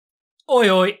Oi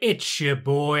oi, it's your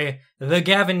boy, the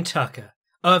Gavin Tucker,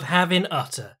 of having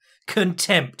utter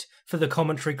contempt for the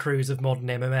commentary crews of modern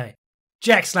MMA.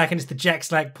 Jack Slack, and it's the Jack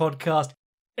Slack podcast,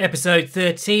 episode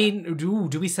 13. Ooh,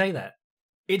 do we say that?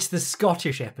 It's the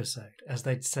Scottish episode, as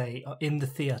they'd say in the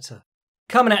theatre.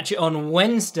 Coming at you on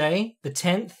Wednesday, the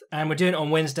 10th, and we're doing it on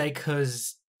Wednesday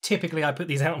because typically I put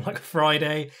these out on like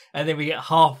Friday, and then we get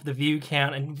half the view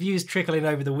count, and views trickle in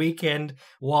over the weekend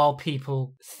while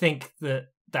people think that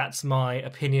that's my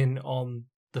opinion on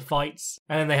the fights,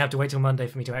 and then they have to wait till Monday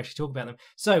for me to actually talk about them.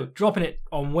 So, dropping it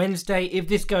on Wednesday. If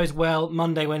this goes well,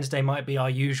 Monday, Wednesday might be our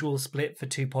usual split for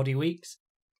 2 poddy weeks.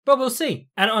 But we'll see.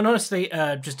 And honestly,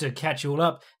 just to catch you all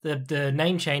up, the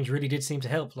name change really did seem to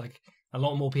help. Like, a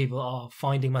lot more people are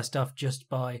finding my stuff just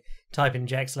by typing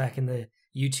Jack Slack in the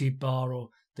YouTube bar or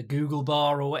the Google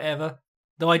bar or whatever.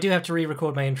 Though I do have to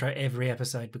re-record my intro every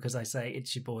episode because I say,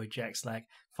 it's your boy Jack Slack,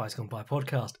 Fights Gone By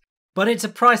podcast. But it's a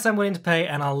price I'm willing to pay,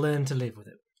 and I'll learn to live with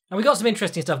it. And we got some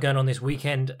interesting stuff going on this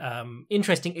weekend.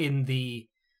 Interesting in the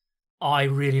I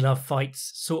really love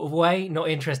fights sort of way. Not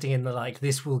interesting in the like,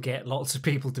 this will get lots of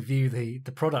people to view the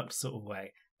product sort of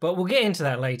way. But we'll get into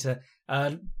that later.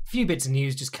 A few bits of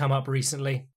news just come up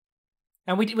recently.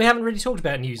 And we haven't really talked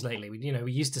about news lately. We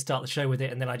used to start the show with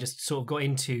it, and then I just sort of got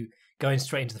into going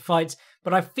straight into the fights.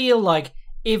 But I feel like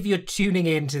if you're tuning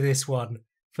into this one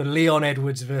for Leon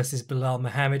Edwards versus Bilal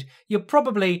Muhammad, you're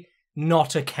probably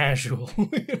not a casual.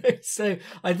 So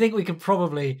I think we could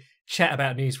probably chat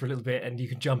about news for a little bit, and you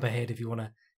can jump ahead if you want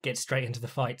to get straight into the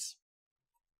fights.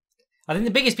 I think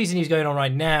the biggest piece of news going on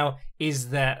right now is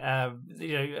that,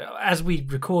 as we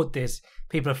record this,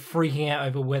 people are freaking out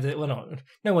over whether,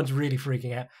 no one's really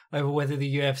freaking out over whether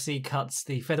the UFC cuts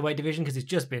the featherweight division, because it's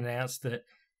just been announced that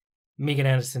Megan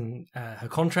Anderson, her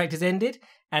contract has ended,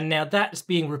 and now that's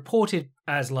being reported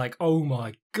as like, oh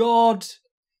my god,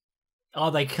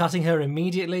 are they cutting her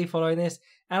immediately following this?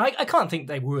 And I can't think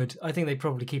they would. I think they'd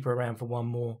probably keep her around for one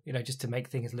more, just to make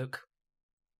things look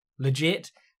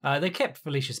legit. They kept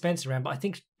Felicia Spencer around, but I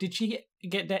think, did she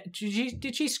get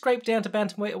did she scrape down to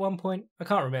bantamweight at one point? I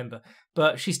can't remember,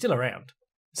 but she's still around.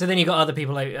 So then you got other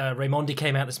people like Raimondi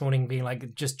came out this morning being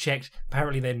like, just checked,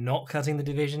 apparently they're not cutting the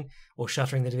division or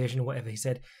shuttering the division or whatever he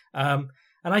said. And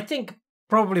I think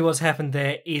probably what's happened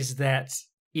there is that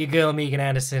your girl Megan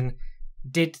Anderson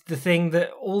did the thing that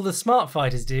all the smart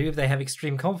fighters do if they have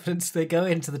extreme confidence. They go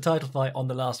into the title fight on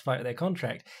the last fight of their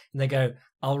contract and they go,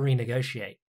 I'll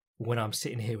renegotiate when I'm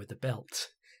sitting here with the belt.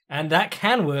 And that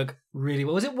can work really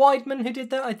well. Was it Weidman who did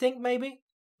that, I think, maybe?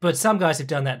 But some guys have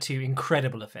done that to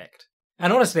incredible effect.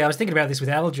 And honestly, I was thinking about this with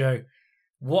Aljo.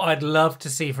 What I'd love to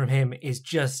see from him is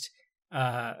just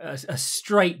a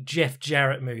straight Jeff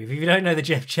Jarrett move. If you don't know the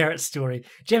Jeff Jarrett story,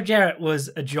 Jeff Jarrett was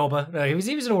a jobber. No, he was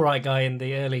an all right guy in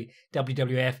the early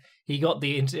WWF. He got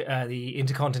the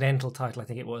Intercontinental title, I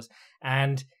think it was.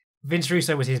 And Vince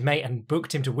Russo was his mate and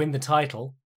booked him to win the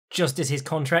title just as his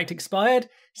contract expired.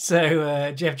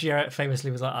 So Jeff Jarrett famously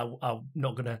was like, I'm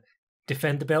not going to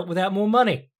defend the belt without more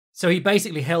money. So he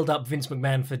basically held up Vince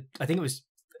McMahon for, I think it was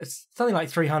something like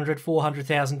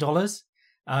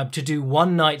 $400,000 to do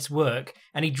one night's work,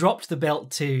 and he dropped the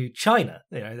belt to Chyna,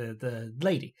 the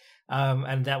lady,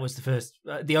 and that was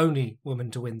the only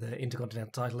woman to win the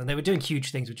Intercontinental title, and they were doing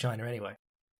huge things with Chyna anyway.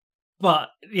 But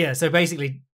yeah, so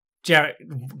basically Jarrett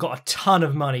got a ton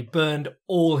of money, burned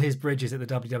all his bridges at the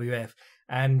WWF,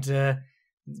 and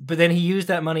but then he used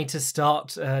that money to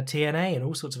start TNA and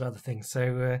all sorts of other things.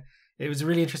 So it was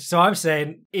really interesting. So I'm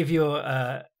saying, if you're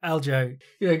Aljo,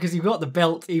 because you got the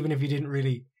belt, even if you didn't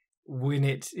really win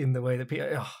it in the way that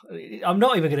people... I'm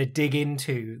not even going to dig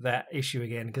into that issue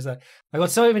again, because I got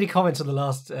so many comments on the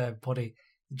last poddy,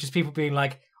 just people being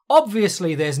like,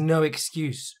 obviously there's no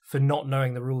excuse for not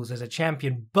knowing the rules as a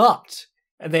champion, but...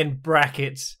 and then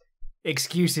brackets,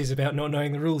 excuses about not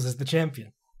knowing the rules as the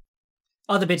champion.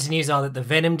 Other bits of news are that the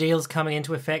Venom deal's coming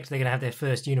into effect. They're going to have their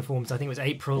first uniforms, I think it was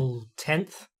April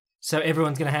 10th. So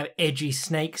everyone's going to have edgy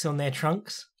snakes on their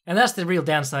trunks. And that's the real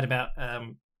downside about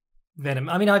Venom.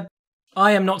 I mean,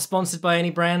 I am not sponsored by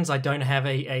any brands. I don't have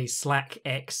a Slack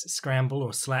X Scramble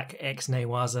or Slack X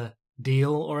Newaza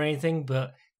deal or anything.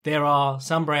 But there are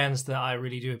some brands that I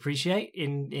really do appreciate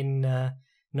in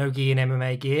no-gi and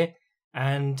MMA gear.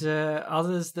 And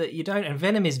others that you don't. And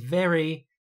Venom is very,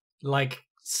 like,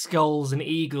 Skulls and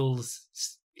Eagles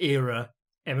era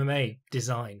MMA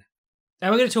design. And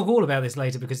we're going to talk all about this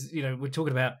later because, we're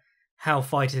talking about how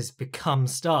fighters become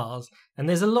stars. And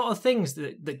there's a lot of things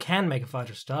that can make a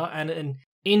fighter a star. And an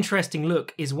interesting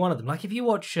look is one of them. Like, if you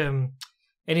watch any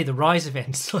of the Rise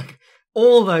events, like,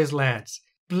 all those lads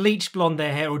bleach blonde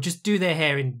their hair or just do their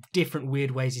hair in different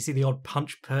weird ways. You see the odd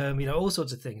punch perm, all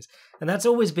sorts of things. And that's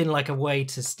always been like a way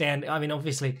to stand. I mean,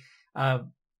 obviously,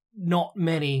 not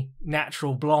many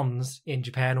natural blondes in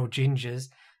Japan or gingers.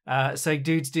 So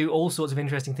dudes do all sorts of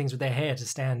interesting things with their hair to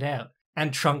stand out.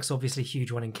 And Trunk's obviously a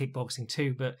huge one in kickboxing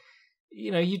too. But,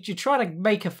 you're trying to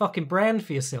make a fucking brand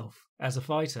for yourself as a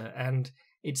fighter. And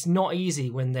it's not easy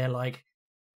when they're like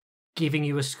giving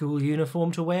you a school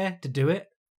uniform to wear to do it.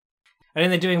 And then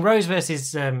they're doing Rose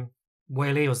versus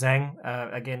Weili or Zhang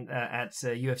again at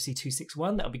UFC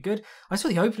 261. That'll be good. I saw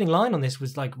the opening line on this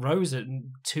was like Rose at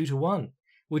 2-1,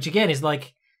 which again is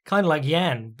like kind of like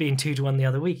Yan being 2-1 the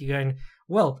other week. You're going,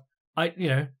 well,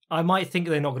 I might think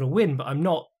they're not going to win, but I'm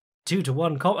not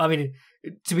 2-1. I mean,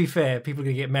 to be fair, people are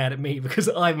going to get mad at me because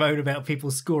I moan about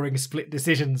people scoring split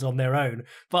decisions on their own,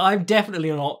 but I'm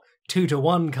definitely not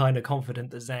 2-1 kind of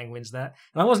confident that Zhang wins that,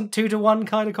 and I wasn't 2-1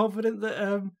 kind of confident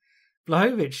that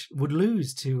Blachowicz would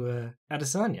lose to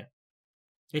Adesanya.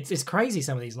 It's crazy,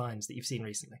 some of these lines that you've seen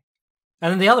recently.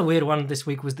 And then the other weird one this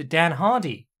week was that Dan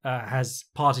Hardy has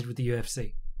parted with the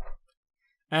UFC.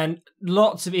 And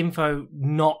lots of info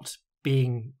not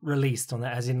being released on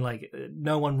that, as in like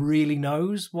no one really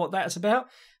knows what that's about.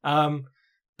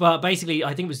 But basically,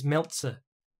 I think it was Meltzer,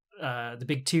 the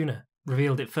big tuna,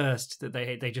 revealed it first that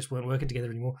they just weren't working together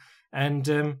anymore, and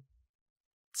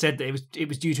said that it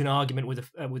was due to an argument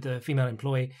with a female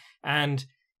employee, and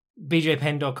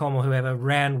BJPenn.com or whoever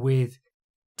ran with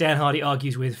Dan Hardy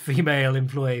argues with female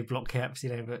employee block caps,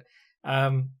 but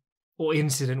or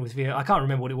incident with female. I can't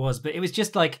remember what it was, but it was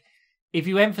just like if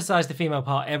you emphasize the female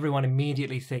part, everyone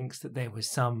immediately thinks that there was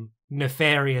some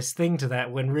nefarious thing to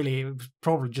that, when really it was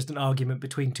probably just an argument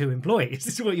between two employees.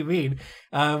 This is what you mean.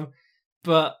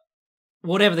 But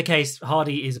whatever the case,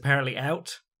 Hardy is apparently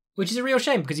out, which is a real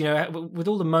shame because, with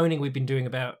all the moaning we've been doing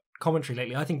about commentary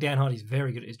lately, I think Dan Hardy's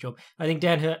very good at his job. I think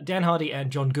Dan Hardy and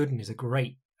John Gooden is a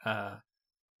great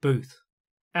booth.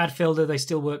 Adfelder, they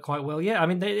still work quite well. Yeah, I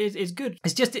mean, it's good.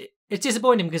 It's just, it's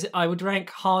disappointing because I would rank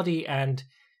Hardy and,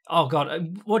 oh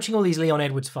God, watching all these Leon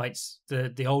Edwards fights,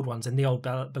 the old ones and the old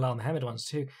Bilal Muhammad ones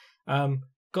too,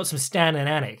 got some Stan and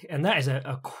Anik, and that is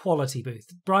a quality booth.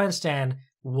 Brian Stan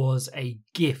was a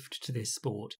gift to this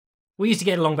sport. We used to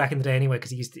get along back in the day anyway, because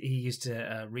he used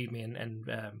to read me and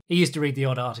he used to read the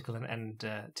odd article and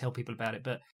tell people about it.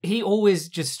 But he always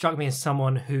just struck me as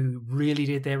someone who really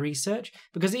did their research,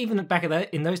 because even back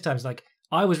in those times, like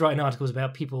I was writing articles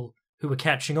about people who were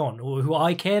catching on or who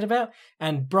I cared about,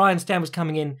 and Brian Stan was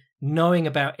coming in knowing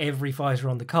about every fighter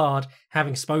on the card,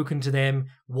 having spoken to them,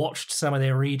 watched some of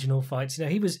their regional fights.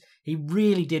 He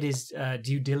really did his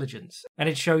due diligence, and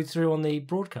it showed through on the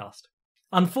broadcast.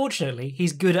 Unfortunately,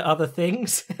 he's good at other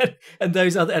things,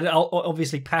 and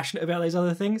obviously passionate about those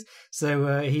other things.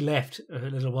 So he left a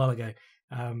little while ago.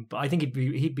 But I think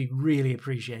he'd be really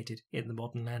appreciated in the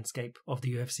modern landscape of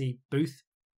the UFC booth.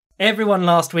 Everyone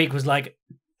last week was like,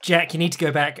 Jack, you need to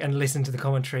go back and listen to the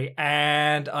commentary.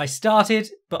 And I started,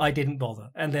 but I didn't bother.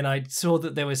 And then I saw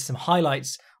that there was some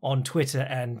highlights on Twitter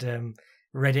and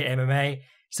Reddit MMA.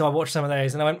 So I watched some of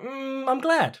those and I went, I'm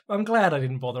glad I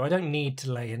didn't bother. I don't need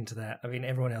to lay into that. I mean,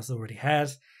 everyone else already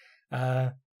has.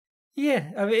 Yeah,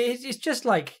 I mean, it's just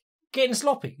like getting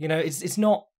sloppy. It's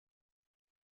not,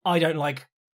 I don't like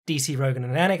DC, Rogan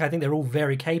and Anik. I think they're all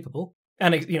very capable.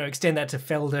 And, extend that to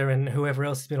Felder and whoever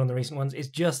else has been on the recent ones. It's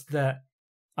just that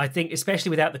I think, especially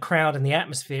without the crowd and the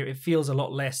atmosphere, it feels a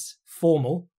lot less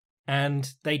formal,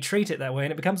 and they treat it that way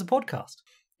and it becomes a podcast.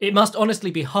 It must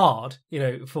honestly be hard,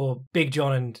 for Big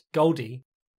John and Goldie.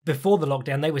 Before the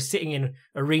lockdown, they were sitting in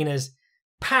arenas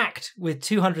packed with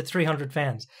 200, 300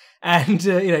 fans. And,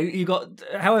 you got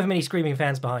however many screaming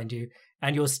fans behind you,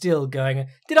 and you're still going,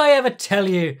 did I ever tell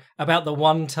you about the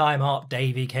one time Art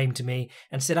Davey came to me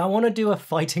and said, I want to do a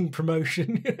fighting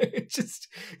promotion? It's just,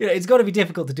 it's got to be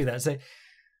difficult to do that. So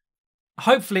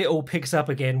hopefully it all picks up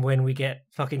again when we get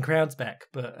fucking crowds back.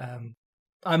 But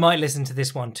I might listen to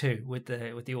this one too with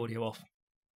the audio off.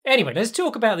 Anyway, let's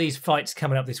talk about these fights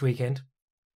coming up this weekend.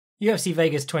 UFC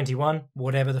Vegas 21,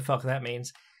 whatever the fuck that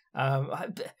means.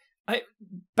 It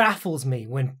baffles me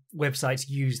when websites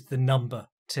use the number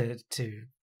to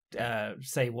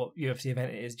say what UFC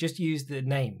event it is. Just use the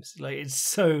names. Like, it's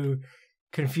so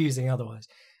confusing otherwise.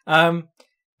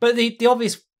 But the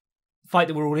obvious fight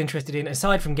that we're all interested in,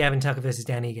 aside from Gavin Tucker versus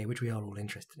Dan Ige, which we are all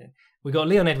interested in, we got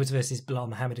Leon Edwards versus Bilal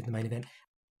Muhammad in the main event.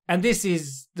 And this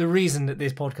is the reason that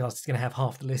this podcast is going to have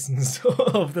half the listens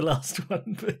of the last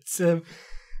one. But,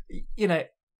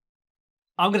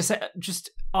 I'm going to say,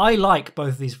 I like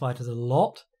both of these fighters a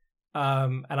lot,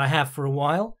 and I have for a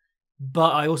while,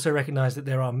 but I also recognize that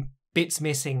there are bits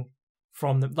missing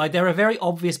from them. Like, there are very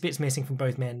obvious bits missing from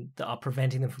both men that are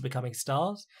preventing them from becoming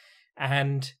stars.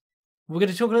 And we're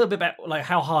going to talk a little bit about like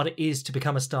how hard it is to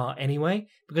become a star anyway,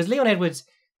 because Leon Edwards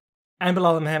and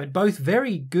Belal Muhammad, both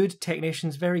very good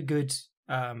technicians, very good,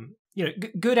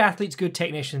 good athletes, good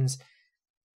technicians,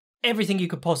 everything you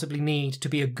could possibly need to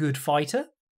be a good fighter.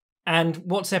 And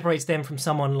what separates them from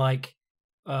someone like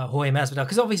Jorge Masvidal,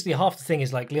 because obviously half the thing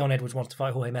is like Leon Edwards wants to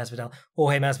fight Jorge Masvidal.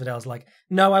 Jorge Masvidal's like,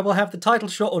 no, I will have the title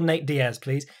shot on Nate Diaz,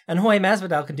 please. And Jorge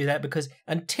Masvidal can do that because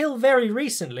until very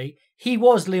recently, he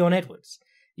was Leon Edwards.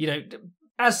 You know,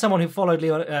 as someone who followed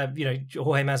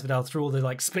Jorge Masvidal through all the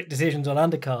like split decisions on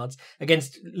undercards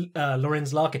against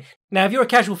Lorenz Larkin. Now, if you're a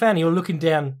casual fan and you're looking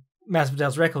down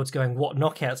Masvidal's records going, what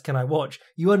knockouts can I watch?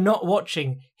 You are not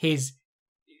watching his,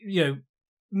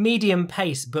 medium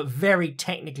pace but very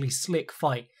technically slick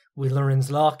fight with Lorenz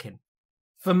Larkin.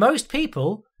 For most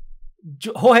people,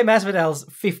 Jorge Masvidal's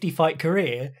 50-fight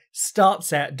career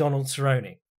starts at Donald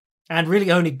Cerrone and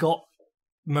really only got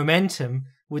momentum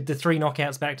with the 3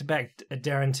 knockouts back-to-back,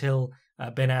 Darren Till,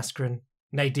 Ben Askren,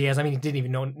 Nate Diaz. I mean, he didn't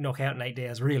even knock out Nate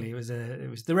Diaz, really. It was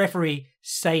the referee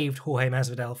saved Jorge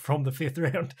Masvidal from the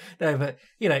 5th round. No, but,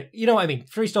 you know what I mean.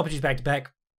 3 stoppages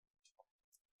back-to-back.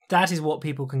 That is what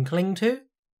people can cling to.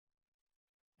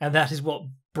 And that is what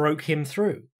broke him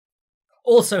through.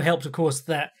 Also helped, of course,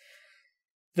 that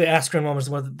the Askren one was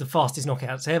one of the fastest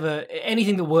knockouts ever.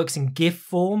 Anything that works in GIF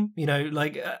form,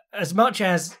 as much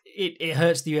as it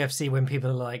hurts the UFC when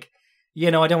people are like, I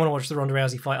don't want to watch the Ronda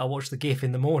Rousey fight, I'll watch the GIF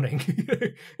in the morning.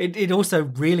 It also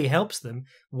really helps them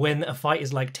when a fight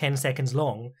is like 10 seconds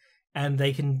long and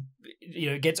they can,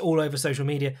 it gets all over social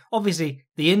media. Obviously,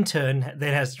 the intern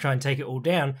then has to try and take it all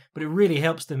down, but it really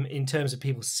helps them in terms of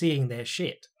people seeing their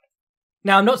shit.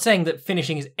 Now, I'm not saying that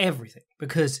finishing is everything,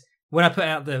 because when I put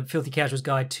out the Filthy Casuals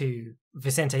guide to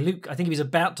Vicente Luque, I think he was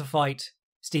about to fight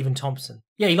Stephen Thompson.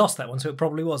 Yeah, he lost that one, so it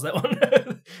probably was that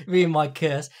one. Me and my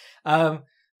curse.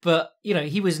 But,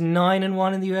 he was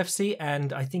 9-1 in the UFC,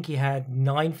 and I think he had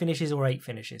 9 finishes or 8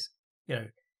 finishes.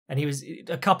 And he was,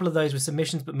 a couple of those were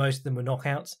submissions, but most of them were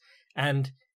knockouts. And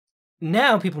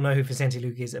now people know who Vicente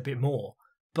Luque is a bit more.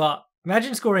 But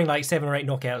imagine scoring like 7 or 8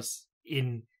 knockouts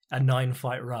in a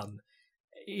 9-fight run.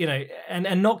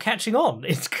 And not catching on.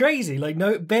 It's crazy. Like,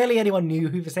 barely anyone knew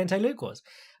who Vicente Luque was.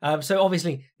 So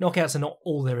obviously, knockouts are not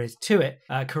all there is to it.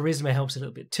 Charisma helps a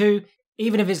little bit too.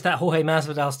 Even if it's that Jorge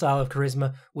Masvidal style of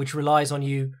charisma, which relies on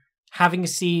you having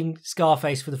seen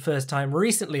Scarface for the first time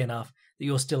recently enough that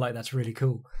you're still like, that's really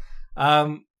cool.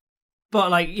 But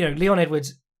Leon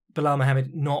Edwards, Belal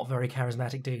Muhammad, not very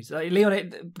charismatic dudes.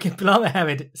 Belal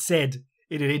Muhammad said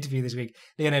in an interview this week,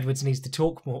 Leon Edwards needs to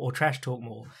talk more or trash talk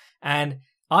more. And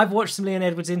I've watched some Leon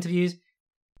Edwards interviews.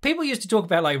 People used to talk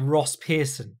about like Ross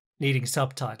Pearson needing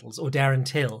subtitles or Darren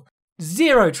Till.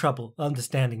 Zero trouble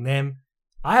understanding them.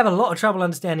 I have a lot of trouble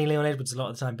understanding Leon Edwards a lot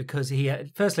of the time because he,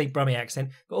 firstly, Brummie accent,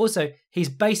 but also he's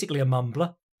basically a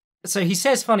mumbler. So he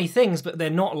says funny things, but they're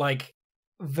not like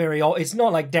it's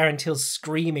not like Darren Till's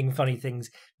screaming funny things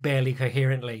barely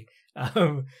coherently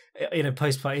in a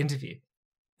post-fight interview.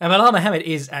 And Belal Muhammad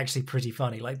is actually pretty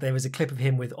funny. Like, there was a clip of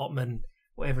him with Ottman,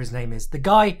 whatever his name is, the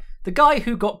guy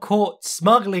who got caught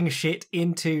smuggling shit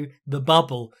into the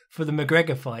bubble for the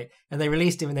McGregor fight, and they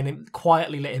released him and then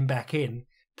quietly let him back in,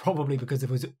 probably because there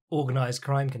was organised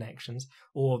crime connections,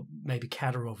 or maybe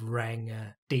Kadyrov rang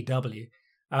DW.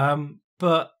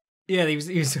 But yeah, he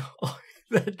was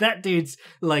that dude's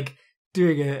like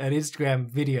doing an Instagram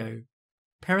video.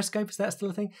 Periscope, is that still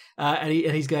a thing? And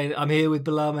he's going, I'm here with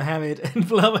Belal Muhammad. And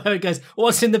Belal Muhammad goes,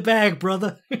 what's in the bag,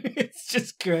 brother? It's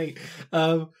just great.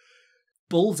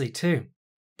 Ballsy too.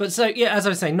 But so, yeah, as I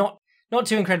was saying, not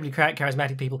too incredibly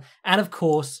charismatic people. And of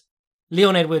course,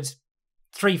 Leon Edwards,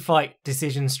 3-fight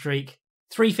decision streak,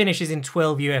 3 finishes in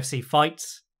 12 UFC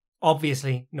fights.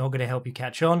 Obviously not going to help you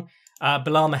catch on.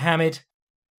 Belal Muhammad,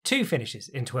 2 finishes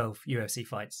in 12 UFC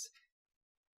fights.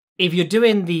 If you're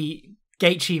doing the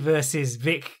Gaethje versus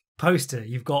Vic poster,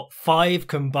 you've got 5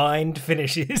 combined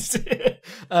finishes.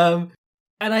 And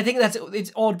I think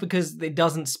it's odd because it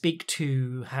doesn't speak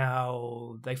to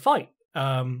how they fight.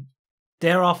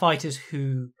 There are fighters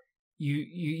who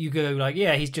you go like,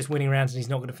 yeah, he's just winning rounds and he's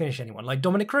not going to finish anyone. Like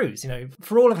Dominic Cruz,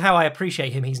 for all of how I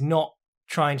appreciate him, he's not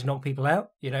trying to knock people out,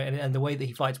 and the way that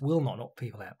he fights will not knock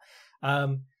people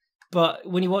out. But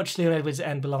when you watch Leon Edwards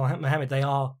and Belal Muhammad, they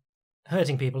are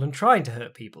hurting people and trying to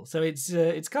hurt people. So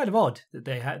it's kind of odd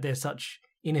that they're such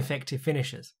ineffective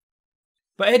finishers.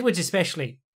 But Edwards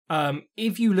especially,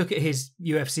 if you look at his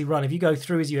UFC run, if you go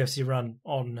through his UFC run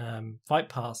on Fight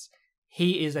Pass,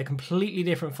 he is a completely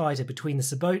different fighter between the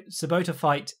Sabota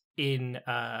fight in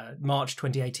March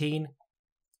 2018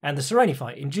 and the Cerrone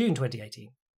fight in June 2018.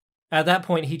 At that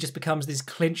point, he just becomes this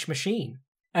clinch machine,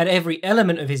 and every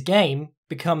element of his game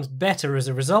becomes better as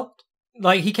a result.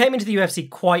 Like, he came into the UFC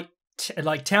quite,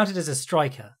 touted as a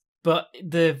striker, but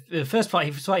the first fight,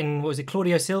 he was fighting,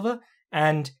 Claudio Silva,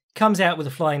 and comes out with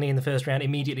a flying knee in the first round,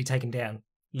 immediately taken down,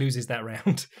 loses that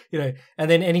round,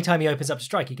 and then anytime he opens up to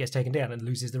strike, he gets taken down and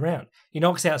loses the round. He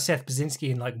knocks out Seth Brzezinski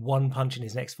in one punch in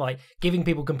his next fight, giving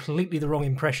people completely the wrong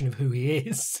impression of who he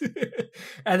is.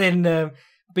 And then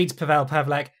beats Pavel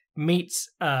Pavlak, meets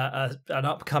an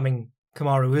upcoming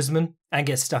Kamaru Usman, and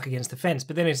gets stuck against the fence.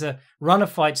 But then it's a run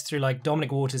of fights through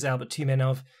Dominic Waters, Albert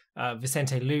Tumenov,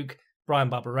 Vicente Luque, Brian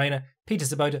Barberena, Peter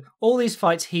Sabota. All these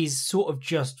fights, he's sort of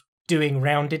just doing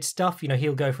rounded stuff.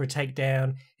 He'll go for a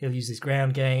takedown, he'll use his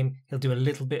ground game, he'll do a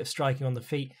little bit of striking on the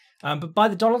feet. But by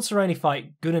the Donald Cerrone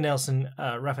fight, Gunnar Nelson,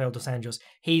 Rafael dos Anjos,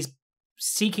 he's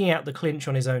seeking out the clinch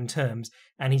on his own terms,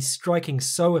 and he's striking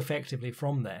so effectively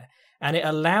from there. And it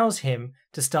allows him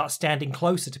to start standing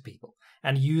closer to people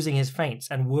and using his feints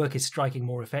and work his striking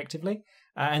more effectively.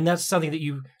 And that's something that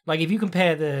if you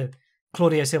compare the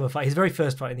Claudio Silva fight, his very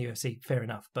first fight in the UFC, fair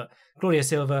enough, but Claudio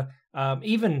Silva,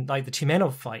 even the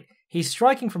Tumenov fight, he's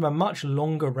striking from a much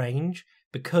longer range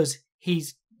because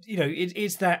he's,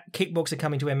 it's that kickboxer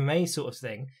coming to MMA sort of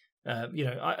thing.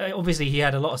 Obviously he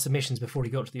had a lot of submissions before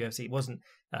he got to the UFC. It wasn't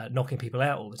knocking people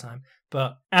out all the time.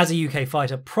 But as a UK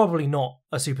fighter, probably not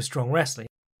a super strong wrestler.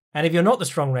 And if you're not the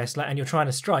strong wrestler and you're trying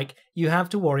to strike, you have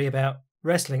to worry about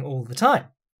wrestling all the time.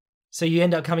 So you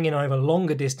end up coming in over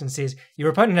longer distances. Your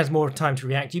opponent has more time to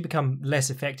react. You become less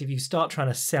effective. You start trying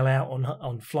to sell out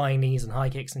on flying knees and high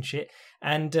kicks and shit.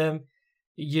 And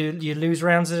you lose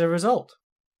rounds as a result.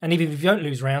 And even if you don't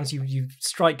lose rounds, you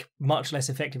strike much less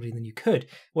effectively than you could.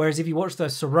 Whereas if you watch the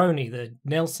Cerrone, the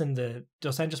Nelson, the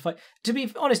Dos Anjos fight, to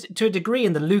be honest, to a degree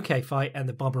in the Luque fight and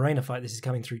the Barberena fight, this is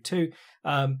coming through too.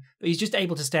 But he's just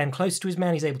able to stand close to his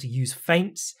man. He's able to use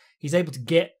feints. He's able to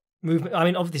get movement. I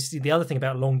mean, obviously, the other thing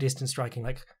about long distance striking,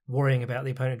 like worrying about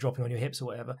the opponent dropping on your hips or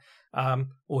whatever,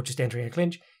 or just entering a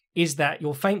clinch, is that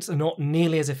your feints are not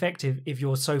nearly as effective if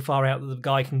you're so far out that the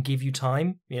guy can give you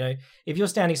time. If you're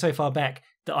standing so far back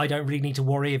that I don't really need to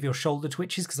worry if your shoulder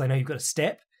twitches because I know you've got a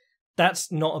step,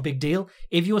 that's not a big deal.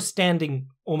 If you're standing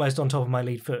almost on top of my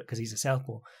lead foot because he's a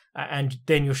southpaw, and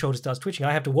then your shoulder starts twitching,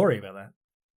 I have to worry about that.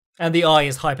 And the eye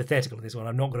is hypothetical in this one.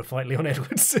 I'm not going to fight Leon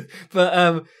Edwards.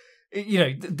 But,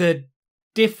 the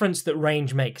difference that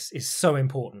range makes is so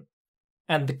important.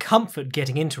 And the comfort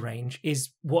getting into range is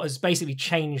what has basically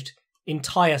changed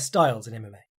entire styles in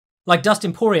MMA. Like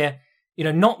Dustin Poirier,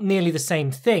 not nearly the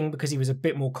same thing because he was a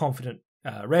bit more confident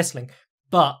wrestling,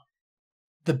 but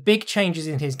the big changes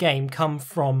in his game come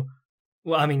from,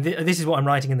 this is what I'm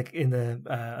writing in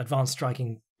the advanced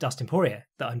striking Dustin Poirier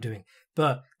that I'm doing,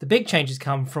 but the big changes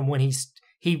come from when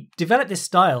he developed this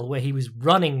style where he was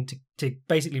running to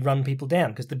basically run people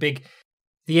down, because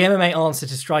the MMA answer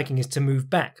to striking is to move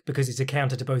back because it's a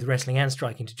counter to both wrestling and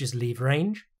striking to just leave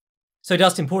range. So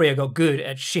Dustin Poirier got good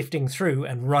at shifting through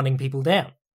and running people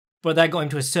down. But that got him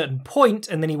to a certain point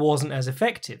and then he wasn't as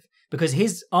effective because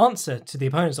his answer to the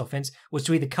opponent's offense was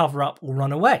to either cover up or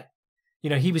run away.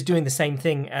 He was doing the same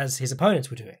thing as his opponents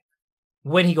were doing.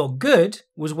 When he got good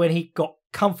was when he got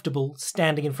comfortable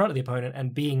standing in front of the opponent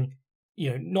and being,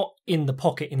 not in the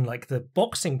pocket in the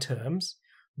boxing terms,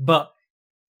 but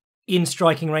in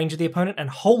striking range of the opponent and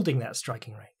holding that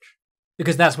striking range.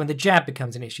 Because that's when the jab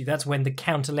becomes an issue. That's when the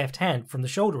counter left hand from the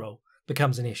shoulder roll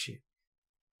becomes an issue.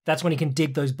 That's when he can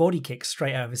dig those body kicks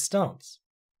straight out of his stance.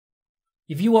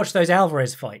 If you watch those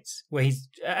Alvarez fights, where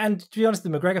and to be honest, the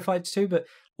McGregor fights too,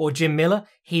 or Jim Miller,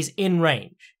 he's in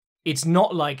range. It's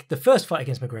not like the first fight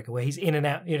against McGregor, where he's in and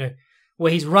out,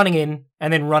 where he's running in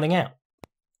and then running out.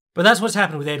 But that's what's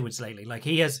happened with Edwards lately.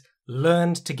 He has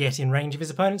learned to get in range of his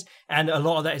opponents, and a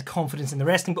lot of that is confidence in the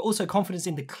wrestling, but also confidence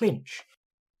in the clinch.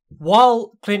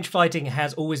 While clinch fighting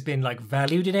has always been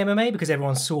valued in MMA because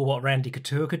everyone saw what Randy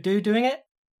Couture could do doing it,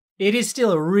 it is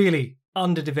still a really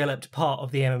underdeveloped part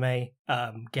of the MMA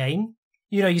game.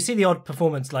 You see the odd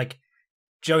performance like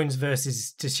Jones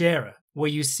versus Teixeira, where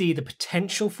you see the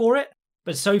potential for it,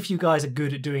 but so few guys are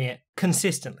good at doing it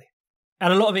consistently.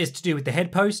 And a lot of it is to do with the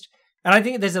head post. And I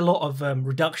think there's a lot of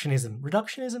reductionism.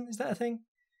 Reductionism, is that a thing?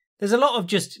 There's a lot of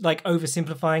just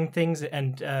oversimplifying things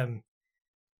and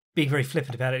being very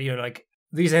flippant about it.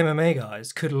 These MMA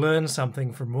guys could learn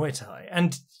something from Muay Thai.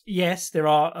 And yes, there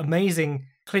are amazing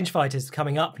clinch fighters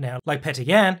coming up now, like Petr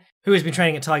Yan, who has been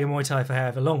training at Tiger Muay Thai for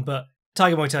however long, but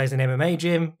Tiger Muay Thai is an MMA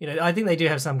gym. I think they do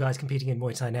have some guys competing in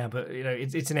Muay Thai now, but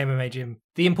it's an MMA gym.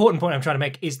 The important point I'm trying to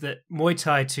make is that Muay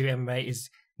Thai to MMA is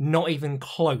not even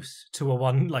close to a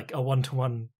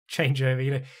one-to-one changeover.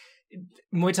 You know,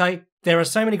 Muay Thai, there are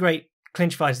so many great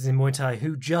clinch fighters in Muay Thai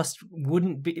who just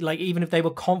wouldn't be, like, even if they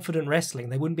were confident wrestling,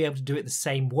 they wouldn't be able to do it the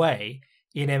same way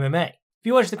in MMA. If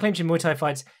you watch the clinch in Muay Thai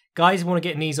fights, guys want to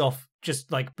get knees off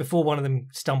just like before one of them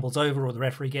stumbles over or the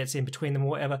referee gets in between them or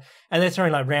whatever, and they're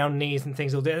throwing like round knees and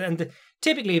things all day. And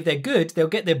typically, if they're good, they'll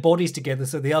get their bodies together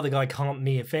so the other guy can't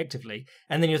knee effectively.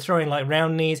 And then you're throwing like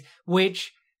round knees,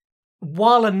 which,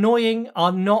 while annoying,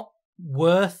 are not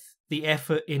worth the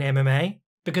effort in MMA.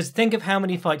 Because think of how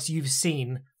many fights you've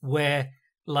seen where,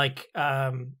 like,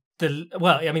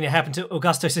 it happened to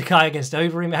Augusto Sakai against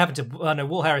Overeem. It happened to,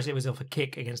 Walt Harris, it was off a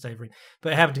kick against Overeem.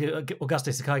 But it happened to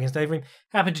Augusto Sakai against Overeem. It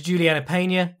happened to Juliana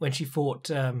Pena when she fought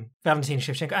Valentina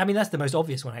Shevchenko. I mean, that's the most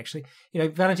obvious one, actually. You know,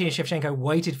 Valentina Shevchenko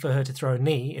waited for her to throw a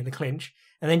knee in the clinch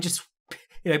and then just,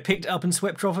 picked it up and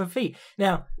swept her off her feet.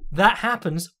 Now, that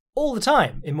happens all the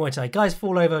time in Muay Thai. Guys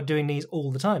fall over doing knees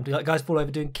all the time. Guys fall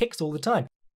over doing kicks all the time.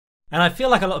 And I feel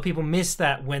like a lot of people miss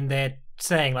that when they're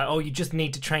saying, like, oh, you just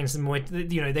need to train some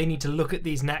Muay, they need to look at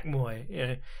these Nak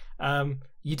Muay.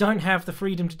 You don't have the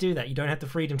freedom to do that. You don't have the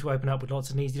freedom to open up with lots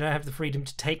of knees. You don't have the freedom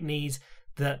to take knees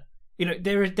that,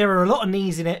 there are a lot of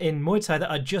knees in Muay Thai that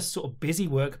are just sort of busy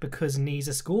work because knees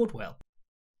are scored well.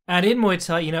 And in Muay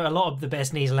Thai, a lot of the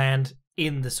best knees land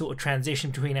in the sort of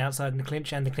transition between outside and the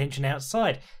clinch and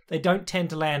outside. They don't tend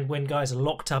to land when guys are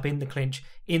locked up in the clinch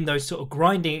in those sort of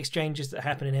grinding exchanges that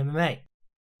happen in MMA.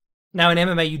 Now, in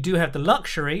MMA, you do have the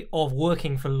luxury of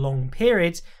working for long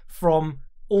periods from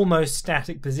almost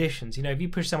static positions. If you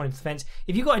push someone into the fence,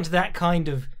 if you got into that kind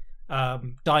of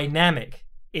dynamic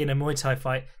in a Muay Thai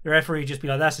fight, the referee would just be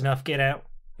like, that's enough, get out,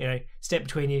 step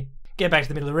between you, get back to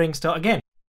the middle of the ring, start again.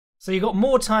 So you've got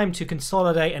more time to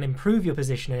consolidate and improve your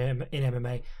position in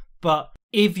MMA, but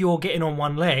if you're getting on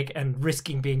one leg and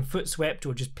risking being foot swept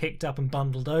or just picked up and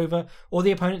bundled over, or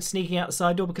the opponent sneaking out the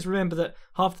side door, because remember that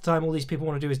half the time all these people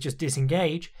want to do is just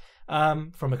disengage,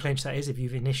 from a clinch, that is, if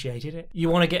you've initiated it. You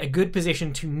want to get a good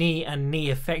position to knee and knee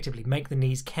effectively, make the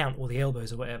knees count, or the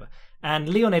elbows or whatever. And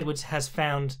Leon Edwards has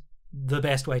found the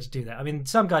best way to do that. I mean,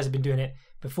 some guys have been doing it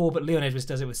before, but Leon Edwards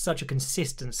does it with such a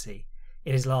consistency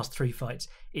in his last 3 fights.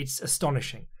 It's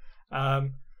astonishing.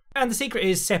 And the secret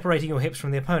is separating your hips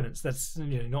from the opponents. That's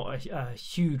not a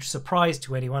huge surprise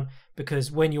to anyone,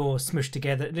 because when you're smushed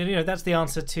together, that's the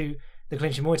answer to the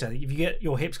clinch in Muay Thai. If you get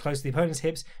your hips close to the opponent's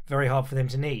hips, very hard for them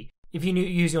to knee. If you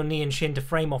use your knee and shin to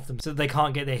frame off them so that they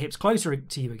can't get their hips closer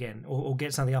to you again, or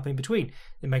get something up in between,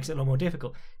 it makes it a lot more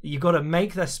difficult. You've got to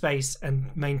make that space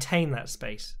and maintain that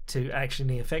space to actually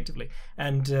knee effectively.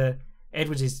 And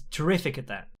Edwards is terrific at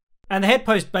that. And the head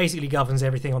post basically governs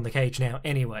everything on the cage now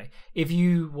anyway. If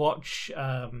you watch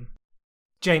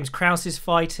James Krause's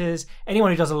fighters,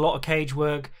 anyone who does a lot of cage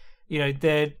work,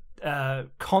 they're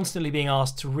constantly being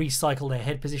asked to recycle their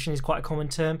head position is quite a common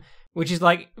term, which is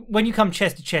like when you come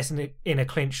chest to chest in a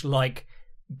clinch, like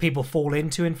people fall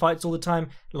into in fights all the time,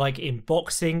 like in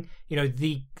boxing,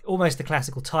 almost the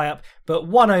classical tie-up, but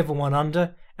 1 over 1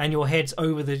 under, and your head's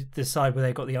over the side where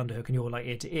they've got the underhook and you're like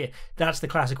ear to ear. That's the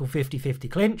classical 50-50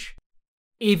 clinch.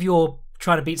 If you're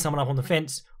trying to beat someone up on the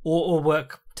fence or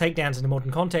work takedowns in a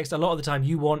modern context, a lot of the time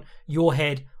you want your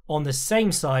head on the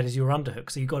same side as your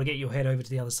underhook, so you've got to get your head over to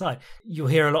the other side. You'll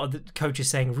hear a lot of the coaches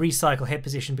saying recycle head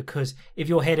position, because if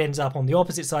your head ends up on the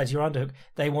opposite side as your underhook,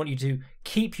 they want you to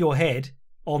keep your head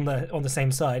on the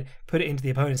same side, put it into the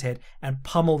opponent's head, and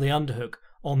pummel the underhook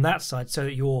on that side so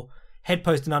that your head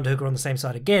post and underhook are on the same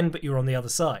side again, but you're on the other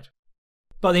side.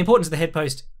 But the importance of the head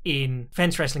post in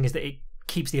fence wrestling is that it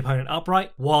keeps the opponent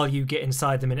upright while you get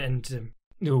inside them and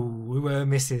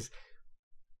misses.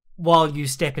 While you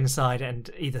step inside and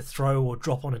either throw or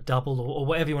drop on a double or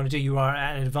whatever you want to do, you are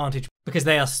at an advantage because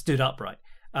they are stood upright.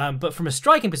 But from a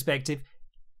striking perspective,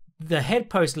 the head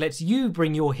post lets you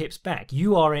bring your hips back.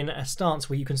 You are in a stance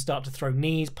where you can start to throw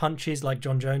knees, punches like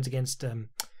John Jones against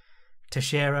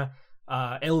Teixeira,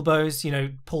 elbows.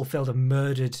 Paul Felder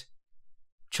murdered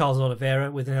Charles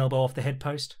Oliveira with an elbow off the head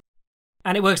post.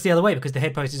 And it works the other way, because the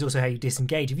head post is also how you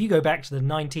disengage. If you go back to the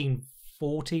 1940s,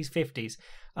 50s,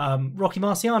 Rocky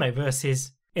Marciano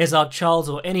versus Ezard Charles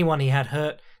or anyone he had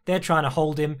hurt, they're trying to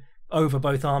hold him over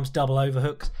both arms, double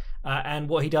overhooks. And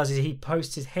what he does is he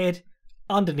posts his head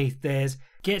underneath theirs,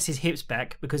 gets his hips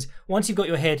back, because once you've got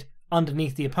your head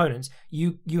underneath the opponent's,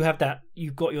 you've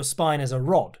got your spine as a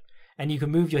rod, and you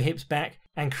can move your hips back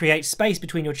and create space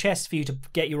between your chests for you to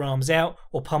get your arms out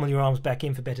or pummel your arms back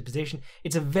in for better position.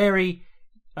 It's a very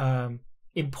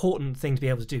important thing to be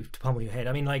able to do, to pummel your head.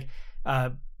 I mean, like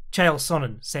Chael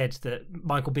Sonnen said that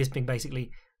Michael Bisping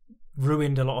basically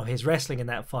ruined a lot of his wrestling in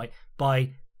that fight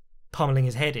by pummeling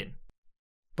his head in.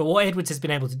 But what Edwards has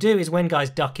been able to do is when guys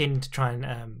duck in to try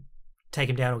and take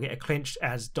him down or get a clinch,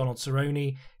 as Donald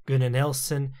Cerrone, Gunnar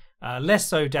Nelson, less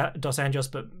so Dos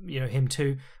Anjos, but him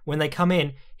too. When they come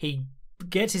in, he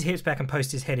gets his hips back and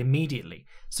posts his head immediately,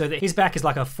 so that his back is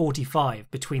like a 45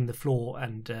 between the floor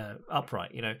and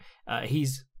upright.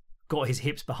 He's got his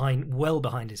hips well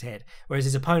behind his head, whereas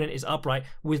his opponent is upright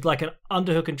with like an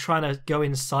underhook and trying to go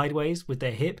in sideways with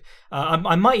their hip.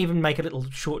 I might even make a little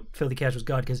short Filthy Casuals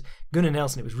guide, because Gunnar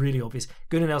Nelson, it was really obvious,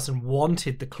 Gunnar Nelson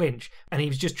wanted the clinch and he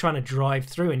was just trying to drive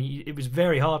through, and it was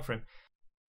very hard for him.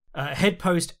 Head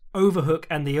post, overhook,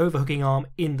 and the overhooking arm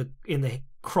in the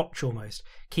crotch almost,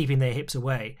 keeping their hips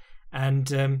away,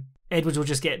 and Edwards will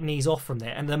just get knees off from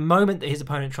there. And the moment that his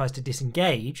opponent tries to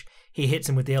disengage, he hits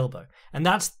him with the elbow. And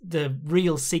that's the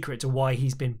real secret to why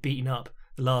he's been beaten up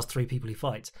the last 3 people he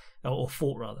fights, or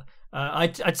fought rather.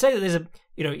 I'd say that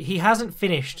there's he hasn't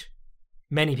finished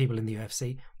many people in the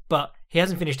UFC, but he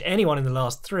hasn't finished anyone in the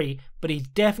last 3, but he's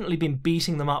definitely been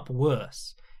beating them up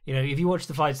worse. If you watch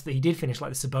the fights that he did finish,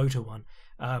 like the Sabota one,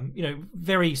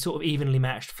 very sort of evenly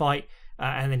matched fight.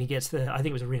 And then he gets I think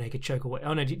it was a rear naked choke.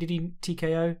 Oh no, did he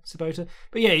TKO Sabota?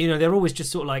 But yeah, they're always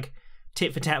just sort of like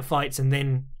tit for tat fights, and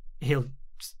then he'll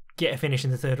get a finish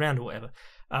in the 3rd round or whatever.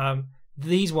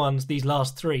 These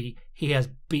last 3, he has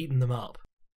beaten them up.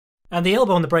 And the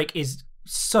elbow on the break is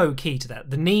so key to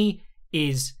that. The knee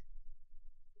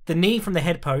from the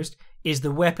head post is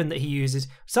the weapon that he uses.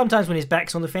 Sometimes when his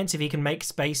back's on the fence, if he can make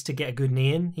space to get a good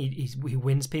knee in, he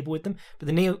wins people with them. But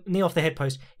the knee off the head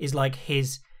post is like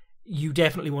you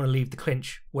definitely want to leave the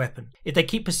clinch weapon. If they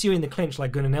keep pursuing the clinch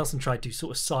like Gunnar Nelson tried to, sort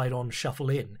of side on shuffle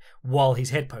in while he's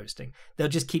head posting, they'll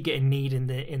just keep getting kneed in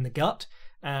the gut,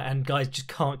 and guys just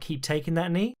can't keep taking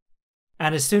that knee.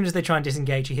 And as soon as they try and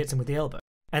disengage, he hits them with the elbow.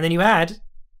 And then you add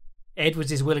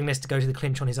Edwards' willingness to go to the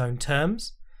clinch on his own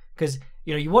terms, because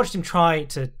you watched him try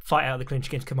to fight out the clinch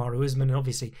against Kamaru Usman, and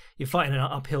obviously you're fighting an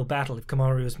uphill battle if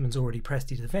Kamaru Usman's already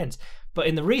pressed you to the fence. But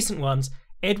in the recent ones,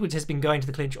 Edwards has been going to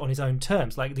the clinch on his own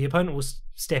terms. Like, the opponent will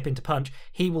step into punch,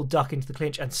 he will duck into the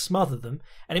clinch and smother them.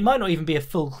 And it might not even be a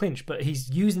full clinch, but he's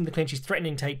using the clinch, he's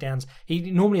threatening takedowns.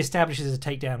 He normally establishes a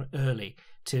takedown early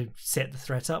to set the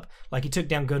threat up. Like, he took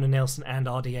down Gunnar Nelson and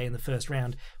RDA in the 1st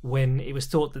round when it was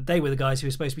thought that they were the guys who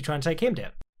were supposed to be trying to take him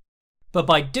down. But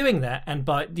by doing that, and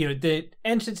by, the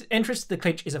entrance to the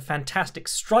clinch is a fantastic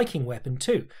striking weapon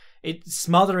too. It's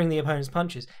smothering the opponent's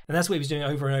punches. And that's what he was doing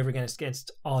over and over again against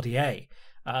RDA.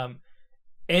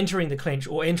 Entering the clinch,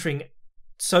 or entering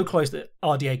so close that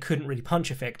RDA couldn't really punch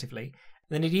effectively.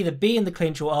 Then he'd either be in the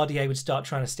clinch or RDA would start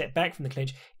trying to step back from the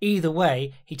clinch. Either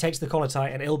way, he takes the collar tie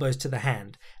and elbows to the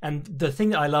hand. And the thing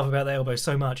that I love about the elbow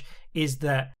so much is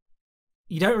that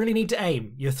you don't really need to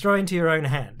aim. You're throwing to your own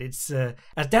hand. It's, as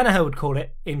Danaher would call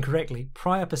it incorrectly,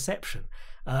 proprioception.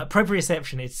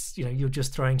 Proprioception, it's, you're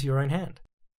just throwing to your own hand.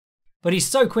 But he's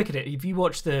so quick at it. If you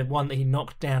watch the one that he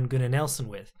knocked down Gunnar Nelson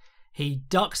with, he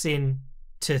ducks in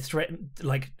to threaten,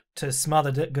 like, to smother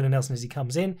Gunnar Nelson as he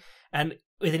comes in, and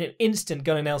within an instant,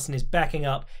 Gunnar Nelson is backing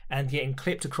up and getting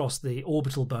clipped across the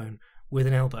orbital bone with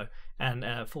an elbow and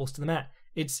falls to the mat.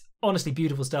 It's honestly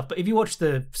beautiful stuff. But if you watch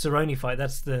the Cerrone fight,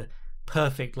 that's the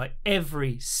perfect, like,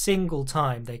 every single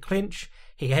time they clinch,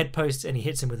 he head posts and he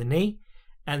hits him with a knee,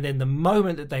 and then the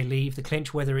moment that they leave the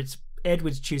clinch, whether it's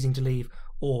Edwards choosing to leave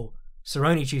or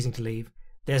Cerrone choosing to leave,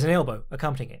 there's an elbow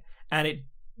accompanying it. And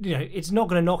it's not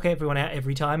going to knock everyone out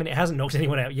every time, and it hasn't knocked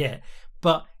anyone out yet,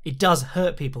 but it does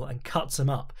hurt people and cuts them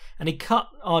up. And he cut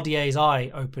RDA's eye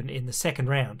open in the 2nd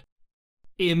round.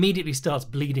 It immediately starts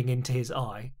bleeding into his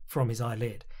eye from his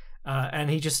eyelid. And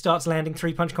he just starts landing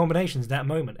 3-punch combinations that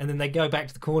moment. And then they go back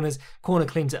to the corners, corner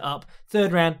cleans it up.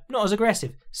 3rd round, not as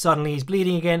aggressive. Suddenly he's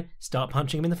bleeding again, start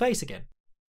punching him in the face again.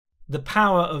 The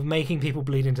power of making people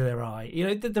bleed into their eye.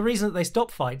 The reason that they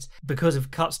stop fights because of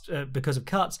cuts,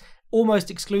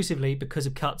 almost exclusively because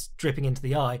of cuts dripping into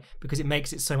the eye, because it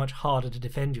makes it so much harder to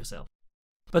defend yourself.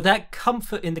 But that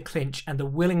comfort in the clinch and the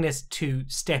willingness to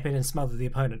step in and smother the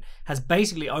opponent has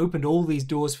basically opened all these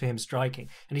doors for him striking.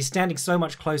 And he's standing so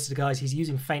much closer to guys, he's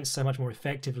using feints so much more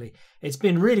effectively. It's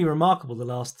been really remarkable the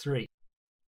last 3.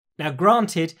 Now,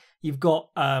 granted, you've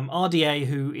got RDA,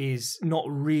 who is not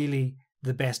really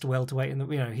the best welterweight in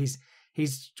the,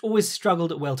 he's always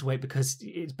struggled at welterweight because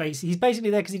he's basically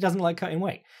there because he doesn't like cutting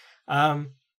weight.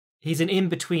 He's an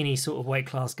in-betweeny sort of weight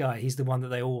class guy. He's the one that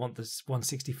they all want this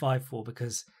 165 for,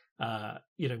 because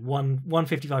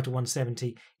 155 to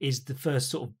 170 is the first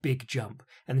sort of big jump,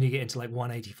 and then you get into like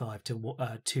 185 to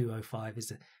 205 is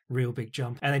a real big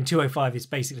jump, and then 205 is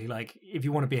basically like, if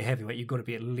you want to be a heavyweight, you've got to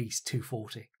be at least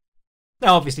 240.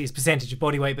 Now, obviously, it's percentage of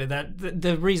body weight, but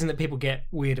the reason that people get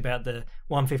weird about the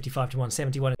 155 to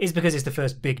 171 is because it's the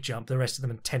first big jump. The rest of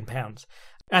them are 10 pounds.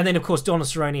 And then, of course, Donald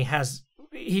Cerrone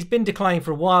he's been declining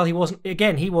for a while. He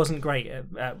wasn't great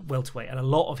at welterweight, and a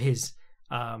lot of his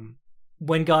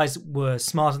when guys were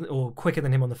smarter or quicker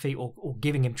than him on the feet or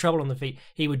giving him trouble on the feet,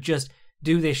 he would just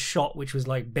do this shot, which was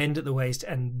like bend at the waist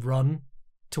and run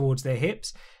towards their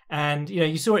hips. And,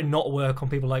 you saw it not work on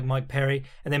people like Mike Perry,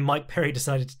 and then Mike Perry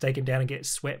decided to take him down and get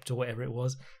swept or whatever it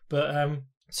was. But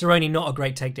Cerrone, not a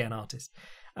great takedown artist.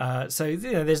 So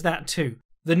there's that too.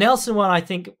 The Nelson one, I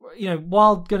think,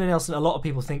 while Gunnar Nelson, a lot of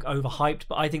people think overhyped,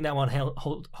 but I think that one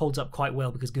holds up quite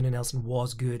well because Gunnar Nelson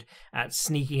was good at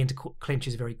sneaking into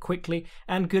clinches very quickly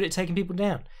and good at taking people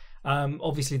down.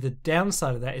 Obviously, the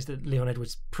downside of that is that Leon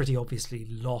Edwards pretty obviously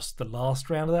lost the last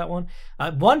round of that one.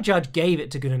 One judge gave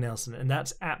it to Gunnar Nelson, and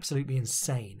that's absolutely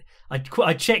insane. I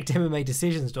checked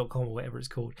MMADecisions.com or whatever it's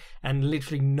called, and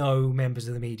literally no members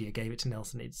of the media gave it to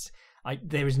Nelson.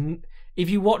 If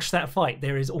you watch that fight,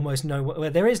 there is almost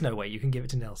there is no way you can give it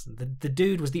to Nelson. The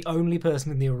dude was the only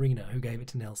person in the arena who gave it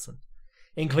to Nelson,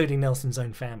 including Nelson's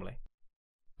own family.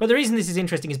 But the reason this is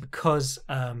interesting is because,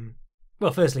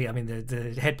 firstly, I mean,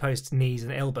 the head posts, knees,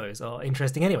 and elbows are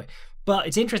interesting anyway. But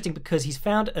it's interesting because he's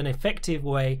found an effective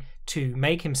way to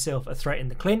make himself a threat in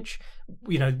the clinch,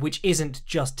 which isn't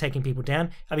just taking people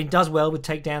down. I mean, does well with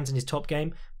takedowns in his top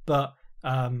game, but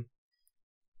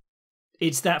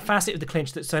it's that facet of the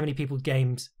clinch that so many people's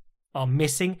games are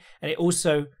missing, and it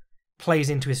also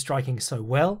plays into his striking so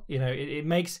well. It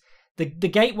makes the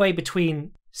gateway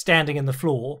between standing and the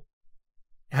floor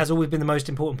has always been the most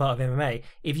important part of MMA.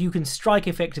 If you can strike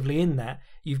effectively in that,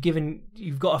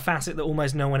 you've got a facet that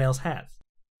almost no one else has.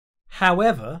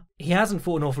 However, he hasn't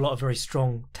fought an awful lot of very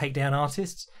strong takedown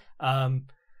artists. Peter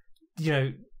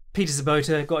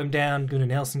Sabota got him down, Gunnar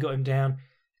Nelson got him down.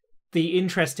 The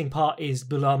interesting part is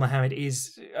Bilal Muhammad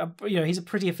is, he's a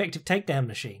pretty effective takedown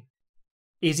machine.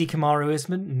 Is he Kamaru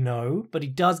Usman? No, but he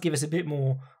does give us a bit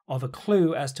more of a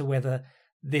clue as to whether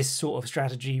this sort of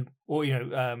strategy or,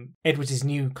 Edwards'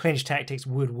 new clinch tactics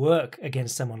would work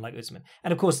against someone like Usman.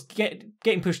 And of course,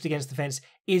 getting pushed against the fence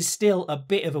is still a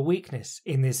bit of a weakness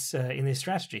in this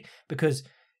strategy because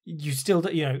you still,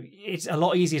 it's a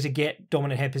lot easier to get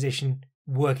dominant head position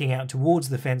working out towards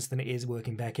the fence than it is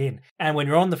working back in. And when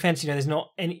you're on the fence, there's not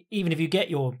any, even if you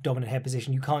get your dominant head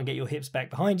position, you can't get your hips back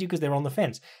behind you because they're on the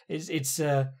fence. It's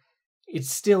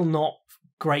still not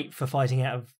great for fighting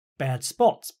out of bad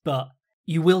spots, but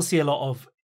you will see a lot of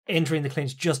entering the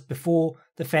clinch just before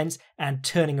the fence and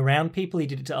turning around people. He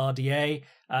did it to RDA,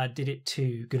 did it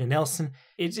to Gunnar Nelson.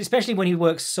 It's especially when he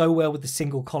works so well with the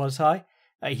single collar tie.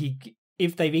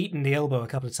 If they've eaten the elbow a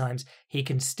couple of times, he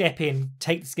can step in,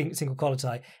 take the single collar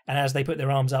tie, and as they put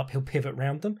their arms up, he'll pivot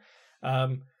around them.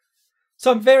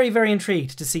 So I'm very, very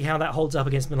intrigued to see how that holds up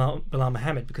against Bilal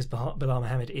Muhammad, because Bilal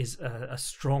Muhammad is a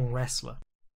strong wrestler.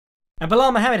 And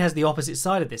Bilal Muhammad has the opposite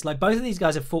side of this. Like, both of these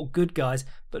guys have fought good guys,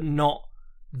 but not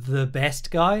the best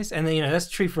guys. And then, that's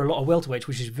true for a lot of welterweights,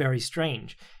 which is very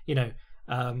strange.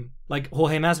 Like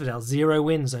Jorge Masvidal, 0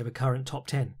 wins over current top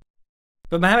 10.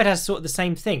 But Muhammad has sort of the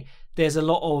same thing. There's a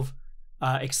lot of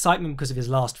excitement because of his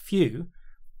last few,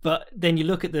 but then you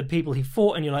look at the people he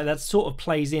fought and you're like, that sort of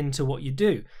plays into what you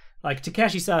do. Like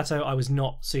Takashi Sato, I was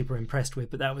not super impressed with,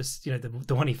 but that was,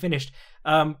 the one he finished.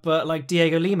 But like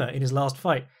Diego Lima in his last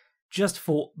fight just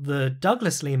fought the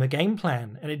Douglas Lima game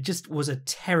plan, and it just was a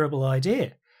terrible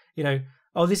idea.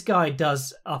 This guy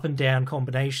does up and down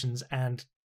combinations and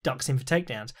ducks in for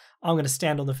takedowns. I'm going to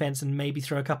stand on the fence and maybe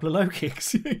throw a couple of low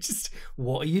kicks. Just,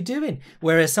 what are you doing?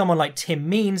 Whereas someone like Tim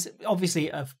Means, obviously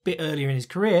a bit earlier in his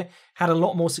career, had a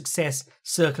lot more success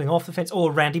circling off the fence,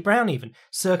 or Randy Brown even,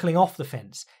 circling off the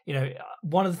fence.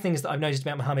 One of the things that I've noticed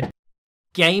about Muhammad,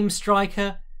 game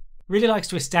striker, really likes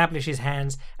to establish his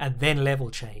hands and then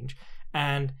level change.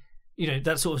 And,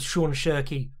 that sort of Sean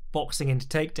Shirky boxing into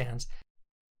takedowns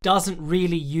doesn't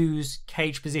really use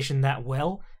cage position that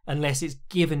well, unless it's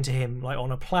given to him like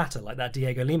on a platter, like that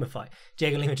Diego Lima fight.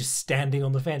 Diego Lima just standing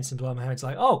on the fence, and Bilal Muhammad's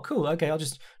like, oh, cool, okay, I'll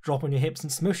just drop on your hips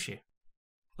and smush you.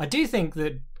 I do think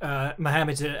that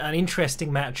Muhammad's an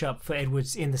interesting matchup for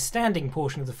Edwards in the standing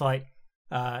portion of the fight.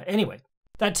 Anyway,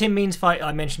 that Tim Means fight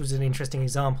I mentioned was an interesting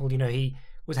example. He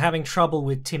was having trouble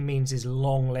with Tim Means'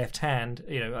 long left hand.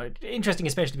 Interesting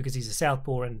especially because he's a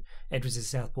southpaw and Edwards is a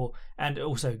southpaw, and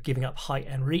also giving up height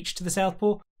and reach to the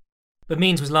southpaw. But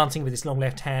Means was lancing with his long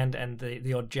left hand and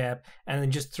the odd jab, and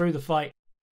then just through the fight,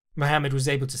 Muhammad was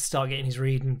able to start getting his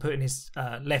read and putting his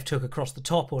left hook across the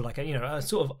top, or like a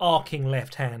sort of arcing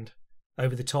left hand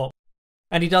over the top.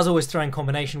 And he does always throw in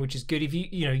combination, which is good. If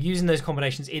using those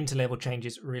combinations into level change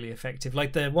is really effective.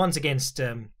 Like the ones against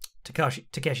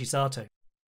Takeshi Sato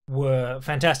were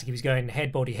fantastic. He was going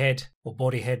head, or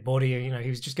body, head, body. He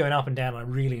was just going up and down. I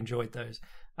really enjoyed those.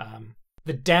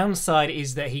 The downside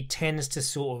is that he tends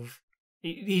to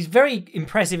he's very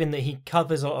impressive in that he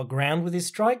covers a lot of ground with his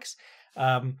strikes.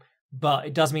 But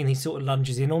it does mean he sort of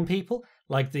lunges in on people.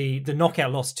 Like the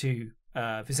knockout loss to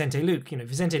Vicente Luque.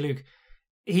 Vicente Luque,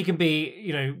 he can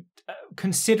be,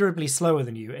 considerably slower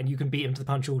than you, and you can beat him to the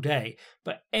punch all day.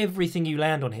 But everything you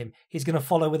land on him, he's going to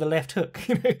follow with a left hook.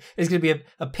 There's going to be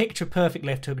a picture-perfect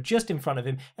left hook just in front of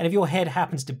him, and if your head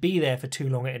happens to be there for too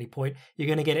long at any point, you're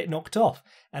going to get it knocked off.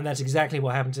 And that's exactly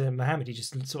what happened to Muhammad. He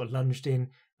just sort of lunged in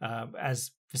as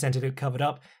Vicente Luque covered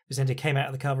up. Vicente came out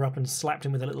of the cover-up and slapped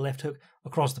him with a little left hook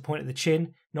across the point of the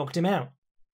chin, knocked him out.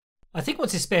 I think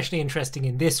what's especially interesting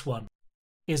in this one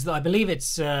is that I believe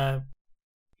it's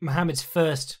Muhammad's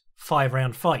first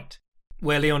 5-round fight,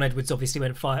 where Leon Edwards obviously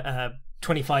went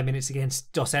 25 minutes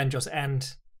against Dos Anjos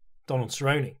and Donald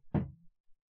Cerrone.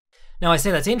 Now, I say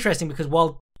that's interesting because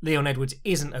while Leon Edwards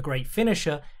isn't a great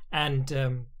finisher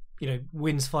and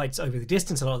wins fights over the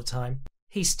distance a lot of the time,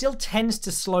 he still tends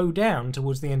to slow down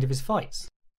towards the end of his fights.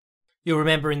 You'll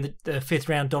remember in the 5th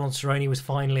round, Donald Cerrone was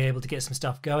finally able to get some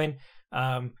stuff going.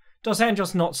 Dos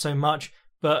Anjos not so much.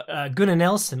 But Gunnar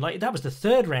Nelson, that was the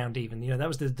 3rd round even. That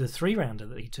was the 3-rounder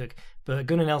that he took. But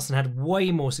Gunnar Nelson had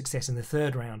way more success in the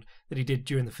 3rd round than he did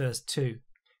during the first 2.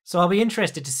 So I'll be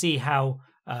interested to see how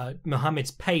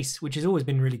Muhammad's pace, which has always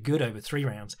been really good over 3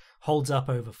 rounds, holds up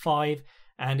over 5.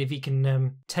 And if he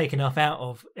can take enough out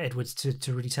of Edwards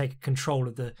to really take control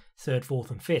of the 3rd, 4th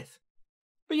and 5th.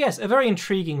 But yes, a very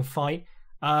intriguing fight.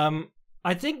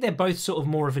 I think they're both sort of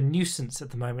more of a nuisance at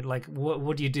the moment. Like,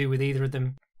 what do you do with either of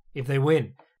them if they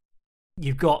win?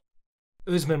 You've got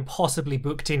Usman possibly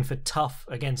booked in for tough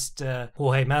against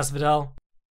Jorge Masvidal.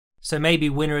 So maybe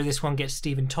winner of this one gets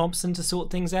Stephen Thompson to sort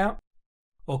things out.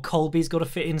 Or Colby's got to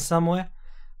fit in somewhere.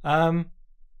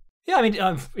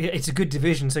 It's a good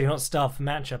division, so you're not starved for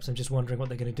matchups. I'm just wondering what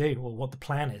they're going to do or what the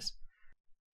plan is.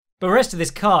 But the rest of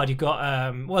this card, you've got,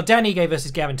 Dan Ige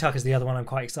versus Gavin Tucker is the other one I'm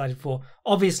quite excited for.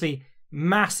 Obviously,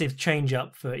 massive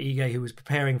change-up for Ige, who was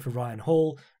preparing for Ryan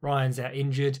Hall. Ryan's out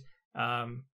injured.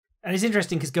 And it's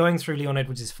interesting because going through Leon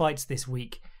Edwards' fights this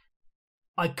week,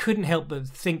 I couldn't help but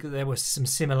think that there were some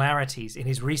similarities in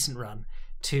his recent run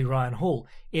to Ryan Hall,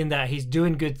 in that he's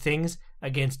doing good things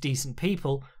against decent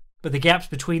people, but the gaps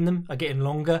between them are getting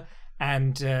longer.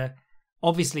 And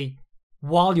obviously,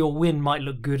 while your win might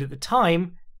look good at the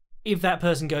time, if that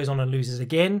person goes on and loses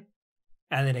again,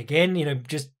 and then again,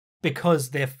 just because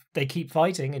they keep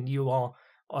fighting and you are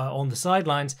on the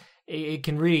sidelines, it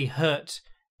can really hurt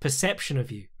perception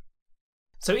of you.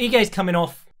 So Ige's coming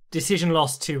off decision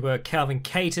loss to Calvin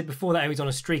Kattar. Before that, he was on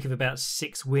a streak of about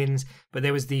 6 wins. But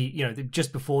there was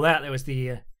just before that, there was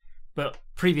but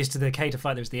previous to the Kattar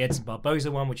fight, there was the Edson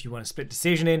Barboza one, which he won a split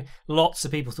decision in. Lots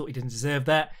of people thought he didn't deserve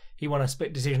that. He won a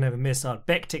split decision over Mirsad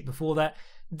Bektic before that.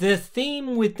 The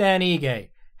theme with Dan Ige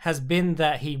has been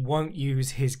that he won't use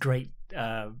his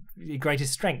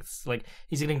greatest strengths. Like,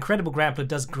 he's an incredible grappler,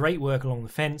 does great work along the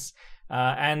fence,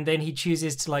 and then he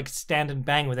chooses to stand and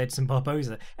bang with Edson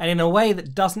Barboza, and in a way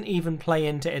that doesn't even play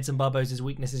into Edson Barboza's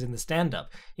weaknesses in the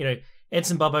stand-up.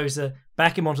 Edson Barboza,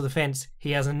 back him onto the fence,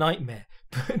 he has a nightmare.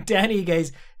 But Dan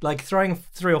Ige's throwing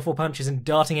 3 or 4 punches and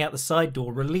darting out the side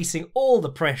door, releasing all the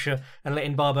pressure and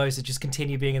letting Barboza just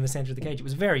continue being in the center of the cage. It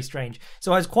was very strange.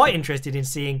 So I was quite interested in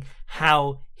seeing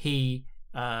how he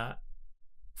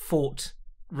fought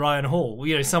Ryan Hall.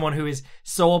 Someone who is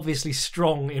so obviously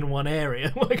strong in one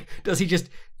area. Does he just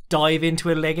dive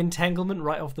into a leg entanglement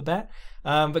right off the bat?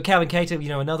 But Calvin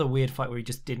Kattar, another weird fight where he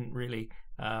just didn't really...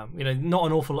 not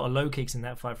an awful lot of low kicks in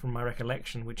that fight from my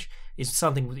recollection, which is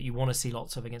something that you want to see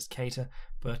lots of against Kattar.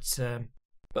 But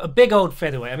a big old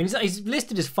featherweight. I mean, he's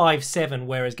listed as 5'7",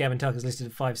 whereas Gavin Tucker's listed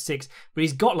at 5'6", but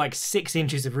he's got 6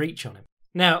 inches of reach on him.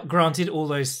 Now, granted, all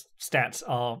those stats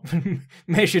are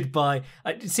measured by...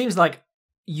 It seems like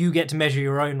you get to measure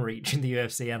your own reach in the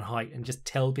UFC and height and just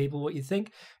tell people what you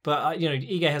think. But,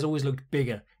 Ige has always looked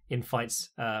bigger in fights.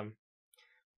 But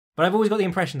I've always got the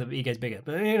impression that Ige's bigger.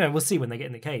 But, we'll see when they get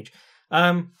in the cage.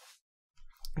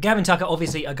 Gavin Tucker,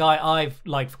 obviously a guy I've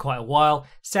liked for quite a while.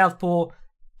 Southpaw,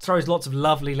 throws lots of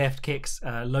lovely left kicks,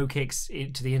 low kicks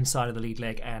to the inside of the lead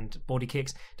leg and body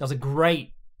kicks. Does a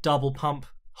great double pump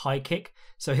high kick.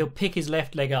 So he'll pick his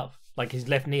left leg up, his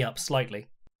left knee up slightly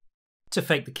to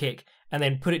fake the kick, and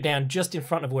then put it down just in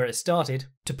front of where it started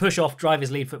to push off, drive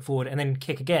his lead foot forward, and then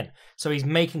kick again. So he's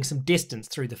making some distance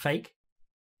through the fake.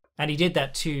 And he did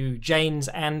that to James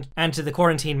and to the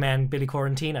quarantine man, Billy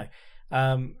Quarantino.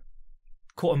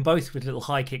 Caught them both with little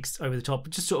high kicks over the top.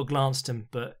 Just sort of glanced them,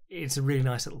 but it's a really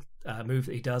nice little move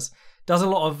that he does. Does a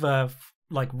lot of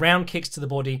like round kicks to the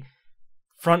body,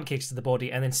 front kicks to the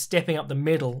body, and then stepping up the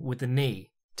middle with the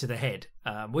knee to the head,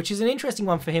 which is an interesting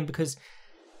one for him because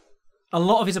a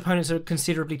lot of his opponents are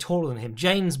considerably taller than him.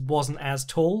 James wasn't as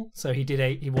tall, so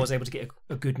he was able to get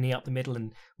a good knee up the middle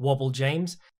and wobble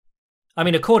James. I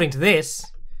mean, according to this,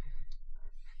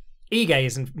 Ige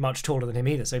isn't much taller than him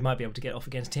either, so he might be able to get off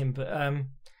against him. But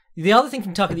the other thing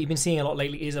from Tucker that you've been seeing a lot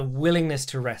lately is a willingness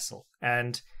to wrestle.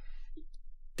 And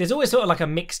there's always sort of like a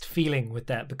mixed feeling with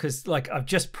that because, like, I've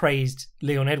just praised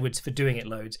Leon Edwards for doing it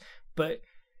loads, but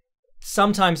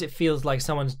sometimes it feels like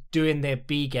someone's doing their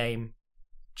B game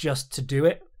just to do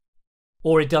it,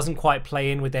 or it doesn't quite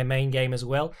play in with their main game as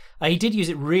well. He did use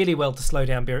it really well to slow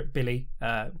down Billy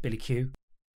Q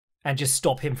and just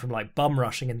stop him from like bum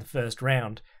rushing in the first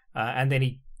round. And then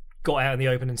he got out in the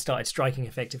open and started striking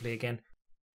effectively again.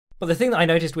 But the thing that I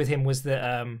noticed with him was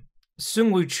that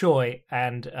Seung-Woo Choi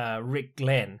and Rick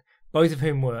Glenn, both of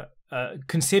whom were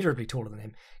considerably taller than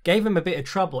him, gave him a bit of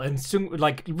trouble. And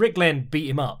Rick Glenn beat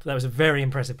him up. That was a very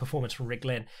impressive performance from Rick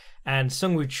Glenn. And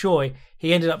Seung-Woo Choi,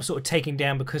 he ended up sort of taking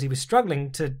down because he was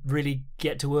struggling to really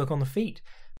get to work on the feet.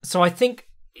 So I think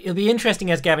it'll be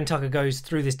interesting as Gavin Tucker goes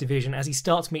through this division, as he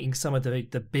starts meeting some of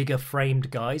the bigger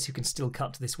framed guys who can still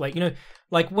cut to this weight. You know,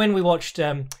 like when we watched,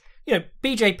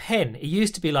 BJ Penn, it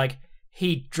used to be like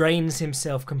he drains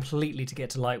himself completely to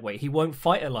get to lightweight. He won't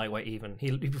fight a lightweight even.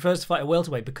 He prefers to fight a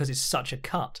welterweight because it's such a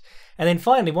cut. And then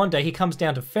finally one day he comes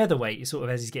down to featherweight sort of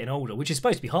as he's getting older, which is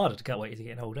supposed to be harder to cut weight as you're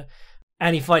getting older.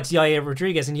 And he fights Yair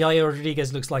Rodriguez, and Yair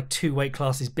Rodriguez looks like 2 weight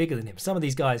classes bigger than him. Some of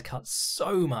these guys cut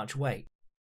so much weight.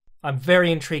 I'm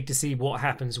very intrigued to see what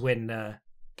happens when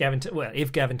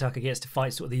if Gavin Tucker gets to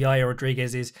fight sort of the Yair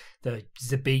Rodriguez's, the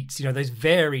Zabits, those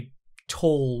very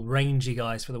tall, rangy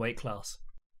guys for the weight class.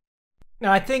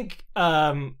 Now, I think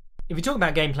if you talk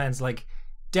about game plans, like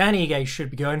Danny Ige should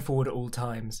be going forward at all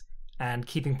times and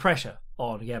keeping pressure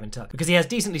on Gavin Tucker because he has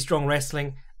decently strong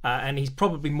wrestling and he's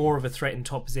probably more of a threat in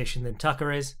top position than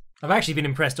Tucker is. I've actually been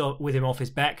impressed with him off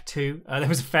his back too. There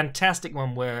was a fantastic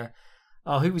one where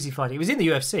who was he fighting? He was in the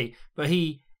UFC, but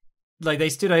they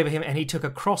stood over him and he took a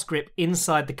cross grip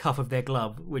inside the cuff of their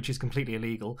glove, which is completely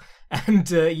illegal, and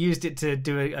used it to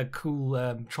do a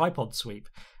cool tripod sweep.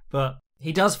 But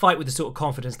he does fight with the sort of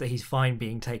confidence that he's fine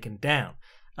being taken down.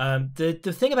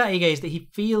 The thing about Ige is that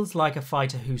he feels like a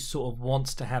fighter who sort of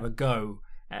wants to have a go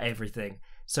at everything.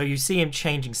 So you see him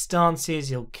changing stances,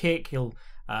 he'll kick, he'll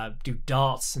do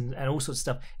darts and all sorts of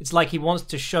stuff. It's like he wants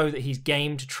to show that he's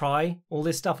game to try all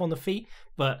this stuff on the feet,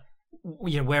 but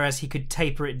whereas he could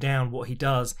taper it down what he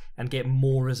does and get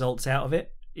more results out of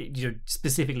it,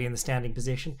 specifically in the standing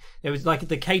position. There was like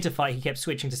the Cater fight, he kept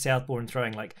switching to southpaw and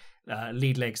throwing like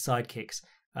lead leg side kicks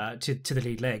to the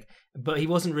lead leg, but he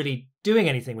wasn't really doing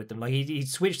anything with them. Like he'd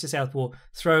switch to southpaw,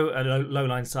 throw a low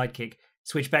line side kick,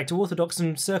 switch back to orthodox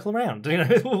and circle around.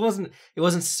 It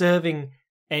wasn't serving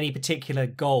any particular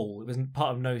goal. It wasn't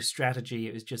part of no strategy.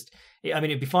 It was just,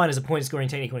 it'd be fine as a point scoring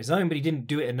technique on his own, but he didn't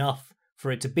do it enough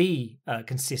for it to be a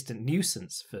consistent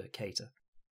nuisance for Cater.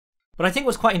 But I think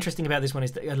what's quite interesting about this one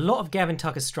is that a lot of Gavin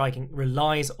Tucker's striking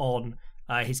relies on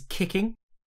his kicking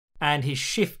and his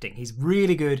shifting. He's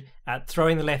really good at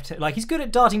throwing the left, like he's good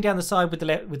at darting down the side with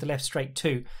the left straight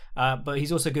too, but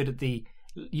he's also good at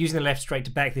using the left straight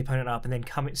to back the opponent up and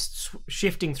then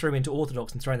shifting through into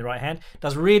orthodox and throwing the right hand.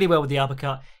 Does really well with the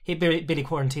uppercut. Hit Billy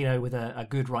Quarantino with a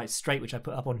good right straight, which I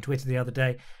put up on Twitter the other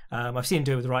day. I've seen him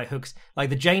do it with the right hooks. Like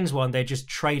the James one, they're just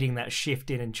trading that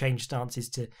shift in and change stances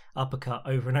to uppercut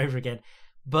over and over again.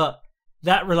 But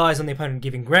that relies on the opponent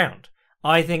giving ground.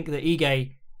 I think that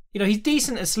Ige, he's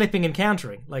decent at slipping and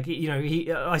countering. Like,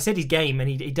 I said he's game and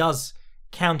he does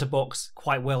counterbox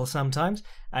quite well sometimes,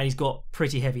 and he's got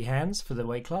pretty heavy hands for the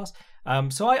weight class.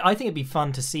 So I think it'd be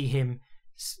fun to see him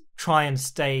try and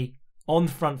stay on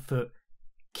the front foot,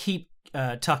 keep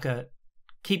Tucker's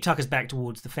back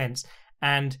towards the fence,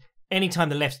 and anytime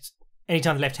the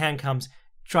left hand comes,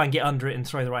 try and get under it and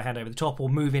throw the right hand over the top, or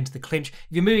move into the clinch. If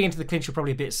you're moving into the clinch, you're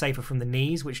probably a bit safer from the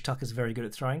knees, which Tucker's very good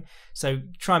at throwing. So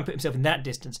try and put himself in that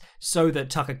distance so that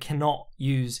Tucker cannot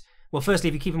use. Well, firstly,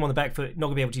 if you keep him on the back foot, not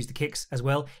going to be able to use the kicks as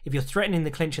well. If you're threatening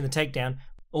the clinch and the takedown,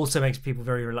 also makes people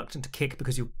very reluctant to kick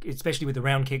because especially with the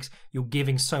round kicks, you're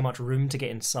giving so much room to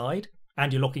get inside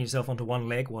and you're locking yourself onto one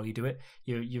leg while you do it.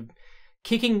 You're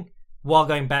kicking while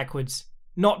going backwards,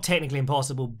 not technically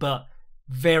impossible, but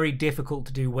very difficult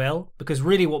to do well because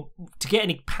really to get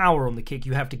any power on the kick,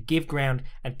 you have to give ground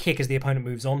and kick as the opponent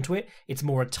moves onto it. It's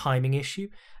more a timing issue.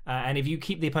 And if you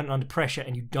keep the opponent under pressure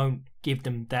and you don't give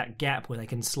them that gap where they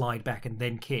can slide back and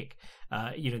then kick,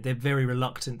 they're very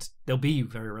reluctant. They'll be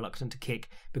very reluctant to kick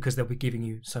because they'll be giving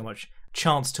you so much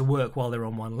chance to work while they're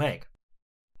on one leg.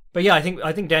 But yeah, I think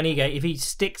Dan Ige,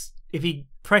 if he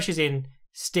pressures in,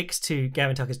 sticks to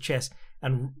Gavin Tucker's chest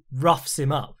and roughs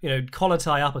him up, collar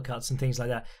tie uppercuts and things like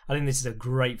that, I think this is a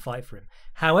great fight for him.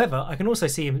 However, I can also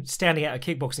see him standing at a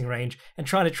kickboxing range and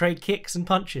trying to trade kicks and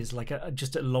punches,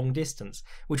 just at long distance,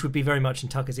 which would be very much in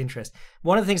Tucker's interest.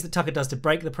 One of the things that Tucker does to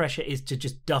break the pressure is to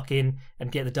just duck in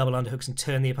and get the double underhooks and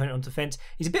turn the opponent onto the fence.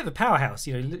 He's a bit of a powerhouse,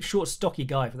 short, stocky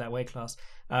guy for that weight class,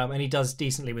 and he does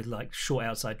decently with short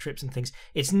outside trips and things.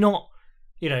 It's not,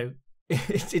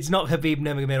 it's not Khabib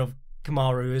Nurmagomedov,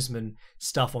 Kamaru Usman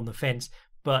stuff on the fence,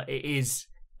 but it is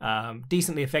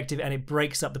decently effective, and it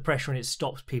breaks up the pressure and it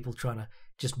stops people trying to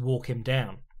just walk him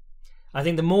down. I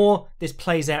think the more this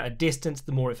plays out at distance,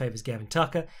 the more it favours Gavin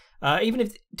Tucker. Even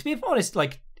if, to be honest,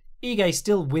 Ige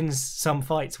still wins some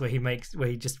fights where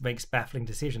he just makes baffling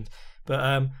decisions. But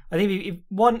I think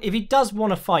if he does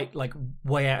want to fight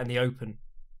way out in the open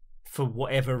for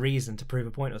whatever reason to prove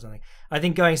a point or something, I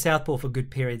think going southpaw for good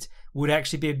periods would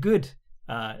actually be a good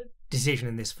decision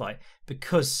in this fight,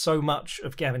 because so much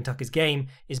of Gavin Tucker's game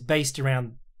is based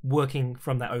around working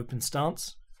from that open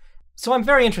stance. So I'm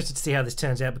very interested to see how this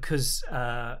turns out, because it's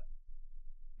kind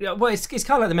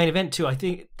of like the main event too. I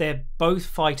think they're both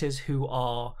fighters who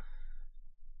are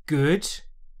good,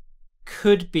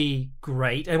 could be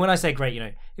great. And when I say great,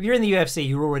 if you're in the UFC,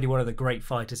 you're already one of the great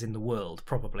fighters in the world,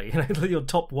 probably. You're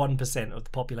top 1% of the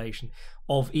population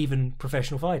of even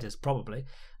professional fighters, probably.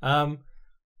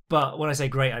 But when I say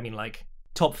great, I mean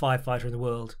top 5 fighter in the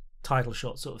world, title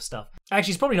shot sort of stuff.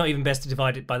 Actually, it's probably not even best to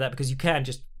divide it by that, because you can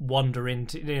just wander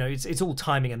into, it's all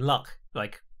timing and luck.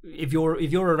 If you're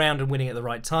around and winning at the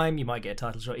right time, you might get a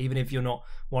title shot, even if you're not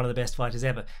one of the best fighters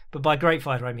ever. But by great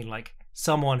fighter, I mean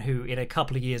someone who in a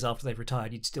couple of years after they've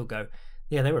retired, you'd still go,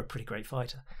 yeah, they were a pretty great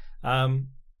fighter. And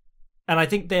I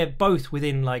think they're both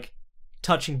within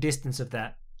touching distance of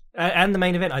that. And the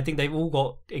main event, I think they've all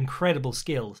got incredible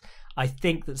skills. I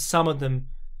think that some of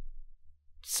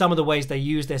the ways they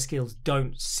use their skills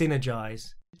don't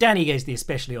synergize. Dan Ige is the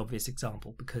especially obvious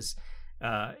example, because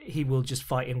he will just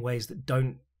fight in ways that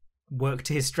don't work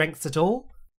to his strengths at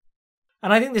all.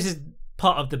 And I think this is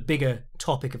part of the bigger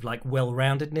topic of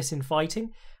well-roundedness in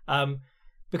fighting,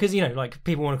 because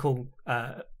people want to call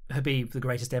Khabib the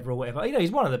greatest ever or whatever.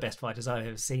 He's one of the best fighters I've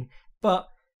ever seen, but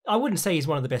I wouldn't say he's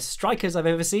one of the best strikers I've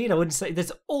ever seen. I wouldn't say,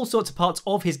 there's all sorts of parts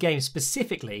of his game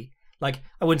specifically. I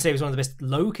wouldn't say he was one of the best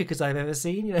low kickers I've ever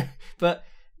seen, but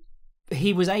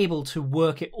he was able to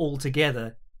work it all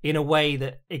together in a way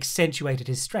that accentuated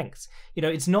his strengths.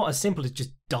 It's not as simple as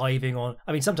just diving on.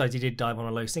 I mean, sometimes he did dive on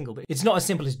a low single, but it's not as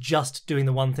simple as just doing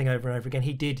the one thing over and over again.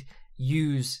 He did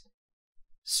use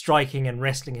striking and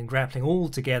wrestling and grappling all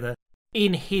together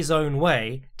in his own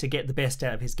way to get the best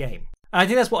out of his game. And I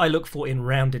think that's what I look for in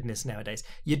roundedness nowadays.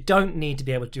 You don't need to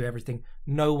be able to do everything.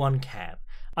 No one can.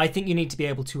 I think you need to be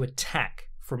able to attack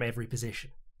from every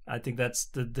position. I think that's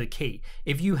the key.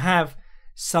 If you have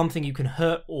something you can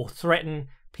hurt or threaten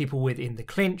people with in the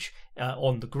clinch,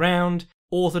 on the ground,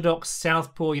 orthodox,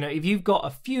 southpaw, if you've got a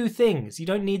few things, you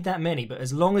don't need that many, but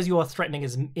as long as you are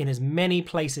threatening in as many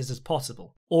places as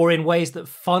possible, or in ways that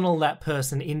funnel that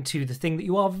person into the thing that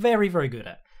you are very, very good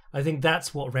at, I think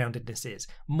that's what roundedness is.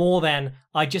 More than,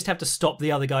 I just have to stop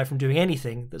the other guy from doing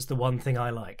anything that's the one thing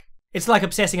I like. It's like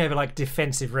obsessing over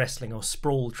defensive wrestling or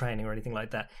sprawl training or anything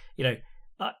like that.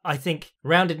 I think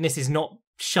roundedness is not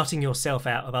shutting yourself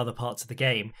out of other parts of the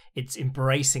game. It's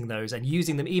embracing those and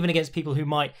using them even against people who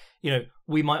might,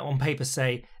 we might on paper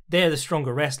say they're the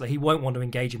stronger wrestler. He won't want to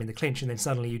engage him in the clinch, and then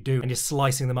suddenly you do, and you're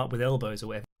slicing them up with elbows or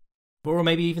whatever. Or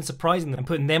maybe even surprising them and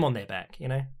putting them on their back,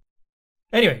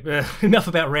 Anyway, enough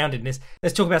about roundedness.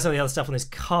 Let's talk about some of the other stuff on this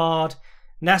card.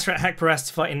 Nasrat Haqparast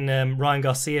fighting Ryan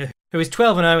Garcia, who is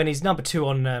 12-0, and he's number 2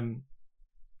 on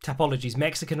Tapology's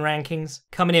Mexican rankings.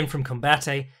 Coming in from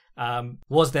Combate,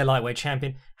 was their lightweight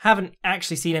champion. Haven't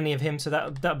actually seen any of him, so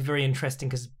that would be very interesting,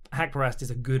 because Haqparast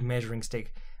is a good measuring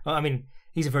stick. I mean,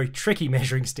 he's a very tricky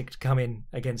measuring stick to come in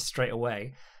against straight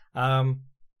away. And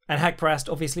Haqparast,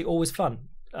 obviously, always fun.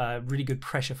 Really good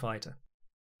pressure fighter.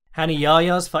 Hani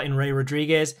Yaya's fighting Ray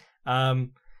Rodriguez.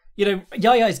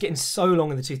 Yaya is getting so long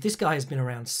in the tooth. This guy has been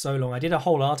around so long. I did a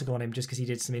whole article on him just because he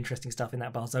did some interesting stuff in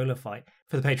that Barzola fight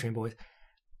for the Patreon boys.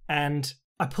 And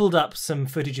I pulled up some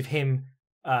footage of him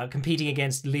competing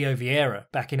against Leo Vieira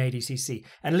back in ADCC.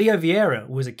 And Leo Vieira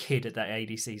was a kid at that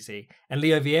ADCC. And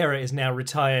Leo Vieira is now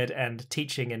retired and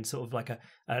teaching and sort of like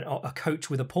a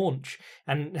coach with a paunch.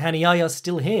 And Haniyaya's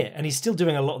still here. And he's still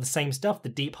doing a lot of the same stuff, the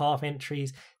deep half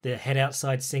entries, the head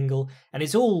outside single. And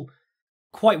it's all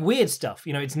quite weird stuff.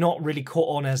 You know, it's not really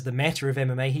caught on as the meta of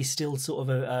MMA. He's still sort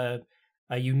of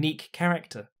a unique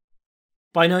character.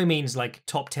 By no means like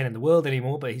top 10 in the world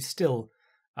anymore, but he's still...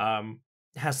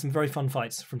 has some very fun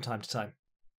fights from time to time.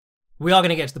 We are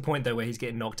going to get to the point, though, where he's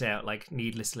getting knocked out, like,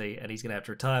 needlessly, and he's going to have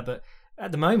to retire, but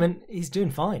at the moment, he's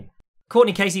doing fine.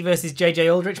 Courtney Casey versus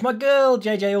JJ Aldrich. My girl,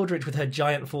 JJ Aldrich, with her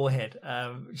giant forehead.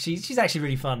 She's actually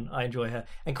really fun. I enjoy her.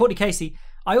 And Courtney Casey,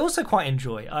 I also quite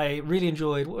enjoy. I really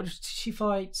enjoyed... What did she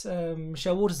fight?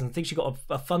 Michelle Waterson. I think she got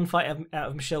a fun fight out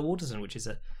of Michelle Waterson, which is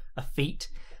a feat.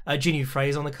 Jinyu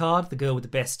Frey's on the card, the girl with the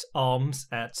best arms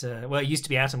at... well, it used to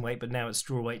be atomweight, but now it's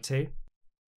strawweight too.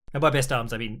 And by best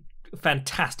arms, I mean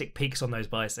fantastic peaks on those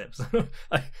biceps.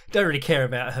 I don't really care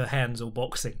about her hands or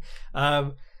boxing.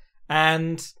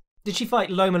 And did she fight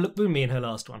Loma Lookboonmee in her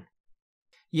last one?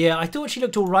 Yeah, I thought she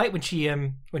looked all right when she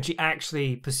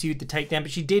actually pursued the takedown,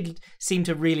 but she did seem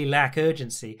to really lack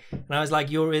urgency. And I was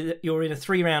like, you're in a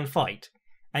 3-round fight,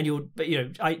 and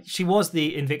she was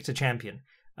the Invicta champion,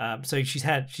 so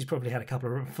she's probably had a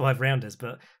couple of 5-rounders.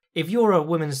 But if you're a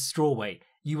women's strawweight,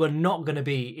 you are not going to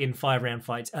be in 5-round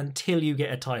fights until you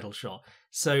get a title shot.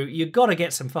 So you've got to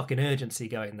get some fucking urgency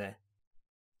going there.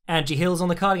 Angie Hill's on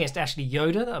the card against Ashley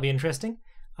Yoder. That'll be interesting.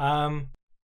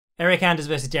 Eric Anders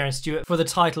versus Darren Stewart for the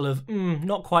title of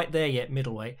not quite there yet,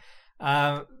 middleweight.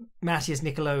 Matthias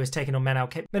Nicolò is taking on Manel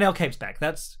Kape. Manel Kape's back.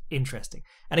 That's interesting.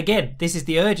 And again, this is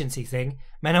the urgency thing.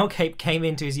 Manel Kape came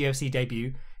into his UFC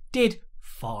debut, did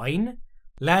fine,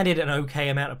 landed an okay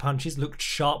amount of punches, looked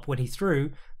sharp when he threw,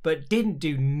 but didn't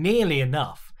do nearly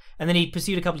enough. And then he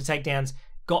pursued a couple of takedowns,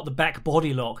 got the back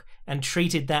body lock, and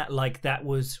treated that like that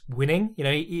was winning. You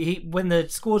know, he when the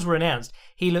scores were announced,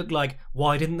 he looked like,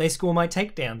 why didn't they score my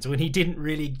takedowns? When he didn't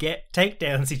really get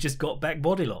takedowns, he just got back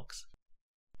body locks.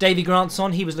 Davey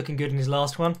Grantson, he was looking good in his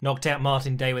last one. Knocked out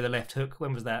Martin Day with a left hook.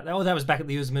 When was that? Oh, that was back at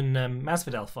the Usman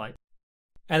Masvidal fight.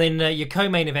 And then your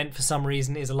co-main event, for some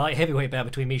reason, is a light heavyweight bout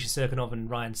between Misha Cirkunov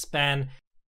and Ryan Spann.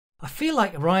 I feel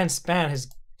like Ryan Spann has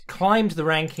climbed the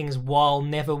rankings while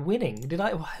never winning.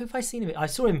 Have I seen him? I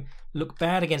saw him look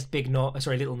bad against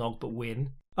Little Nog, but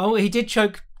win. Oh, he did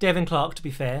choke Devin Clark, to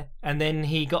be fair, and then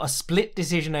he got a split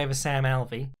decision over Sam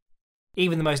Alvey.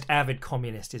 Even the most avid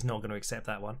communist is not going to accept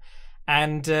that one.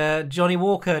 And Johnny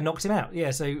Walker knocked him out.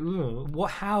 Yeah, so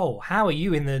how are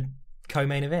you in the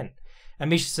co-main event? And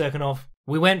Misha Cirkunov,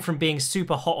 we went from being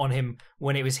super hot on him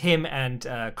when it was him and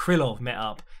Krylov met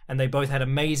up, and they both had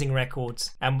amazing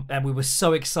records, and we were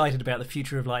so excited about the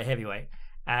future of light heavyweight.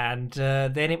 And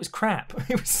then it was crap.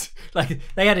 It was like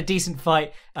they had a decent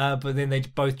fight, but then they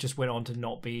both just went on to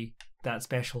not be that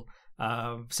special.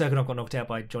 Cirkunov got knocked out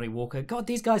by Johnny Walker. God,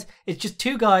 these guys, it's just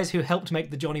two guys who helped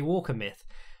make the Johnny Walker myth.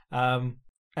 And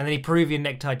then he Peruvian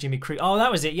necktie Jimmy Crute. Oh,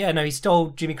 that was it. Yeah, no, he stole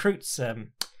Jimmy Crute's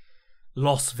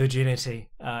lost virginity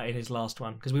in his last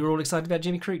one, because we were all excited about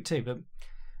Jimmy Crute too. But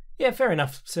yeah, fair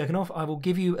enough, Cirkunov. I will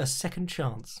give you a second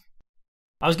chance.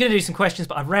 I was going to do some questions,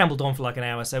 but I've rambled on for like an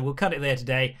hour, so we'll cut it there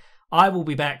today. I will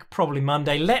be back probably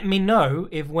Monday. Let me know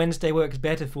if Wednesday works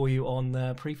better for you on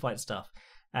the pre-fight stuff.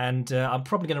 And I'm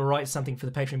probably going to write something for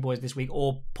the Patreon boys this week,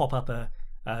 or pop up a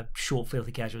short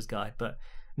Filthy Casuals guide. But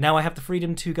now I have the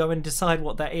freedom to go and decide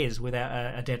what that is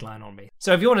without a deadline on me.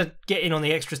 So if you want to get in on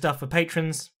the extra stuff for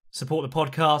patrons, support the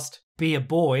podcast, be a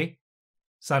boy,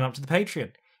 sign up to the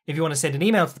Patreon. If you want to send an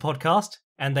email to the podcast,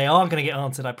 and they are going to get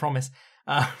answered, I promise,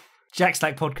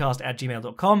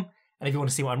 jackslackpodcast@gmail.com. And if you want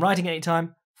to see what I'm writing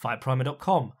anytime,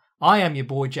 fightprimer.com. I am your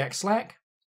boy Jack Slack.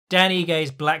 Dan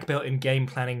Ega's black belt in game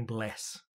planning, bless.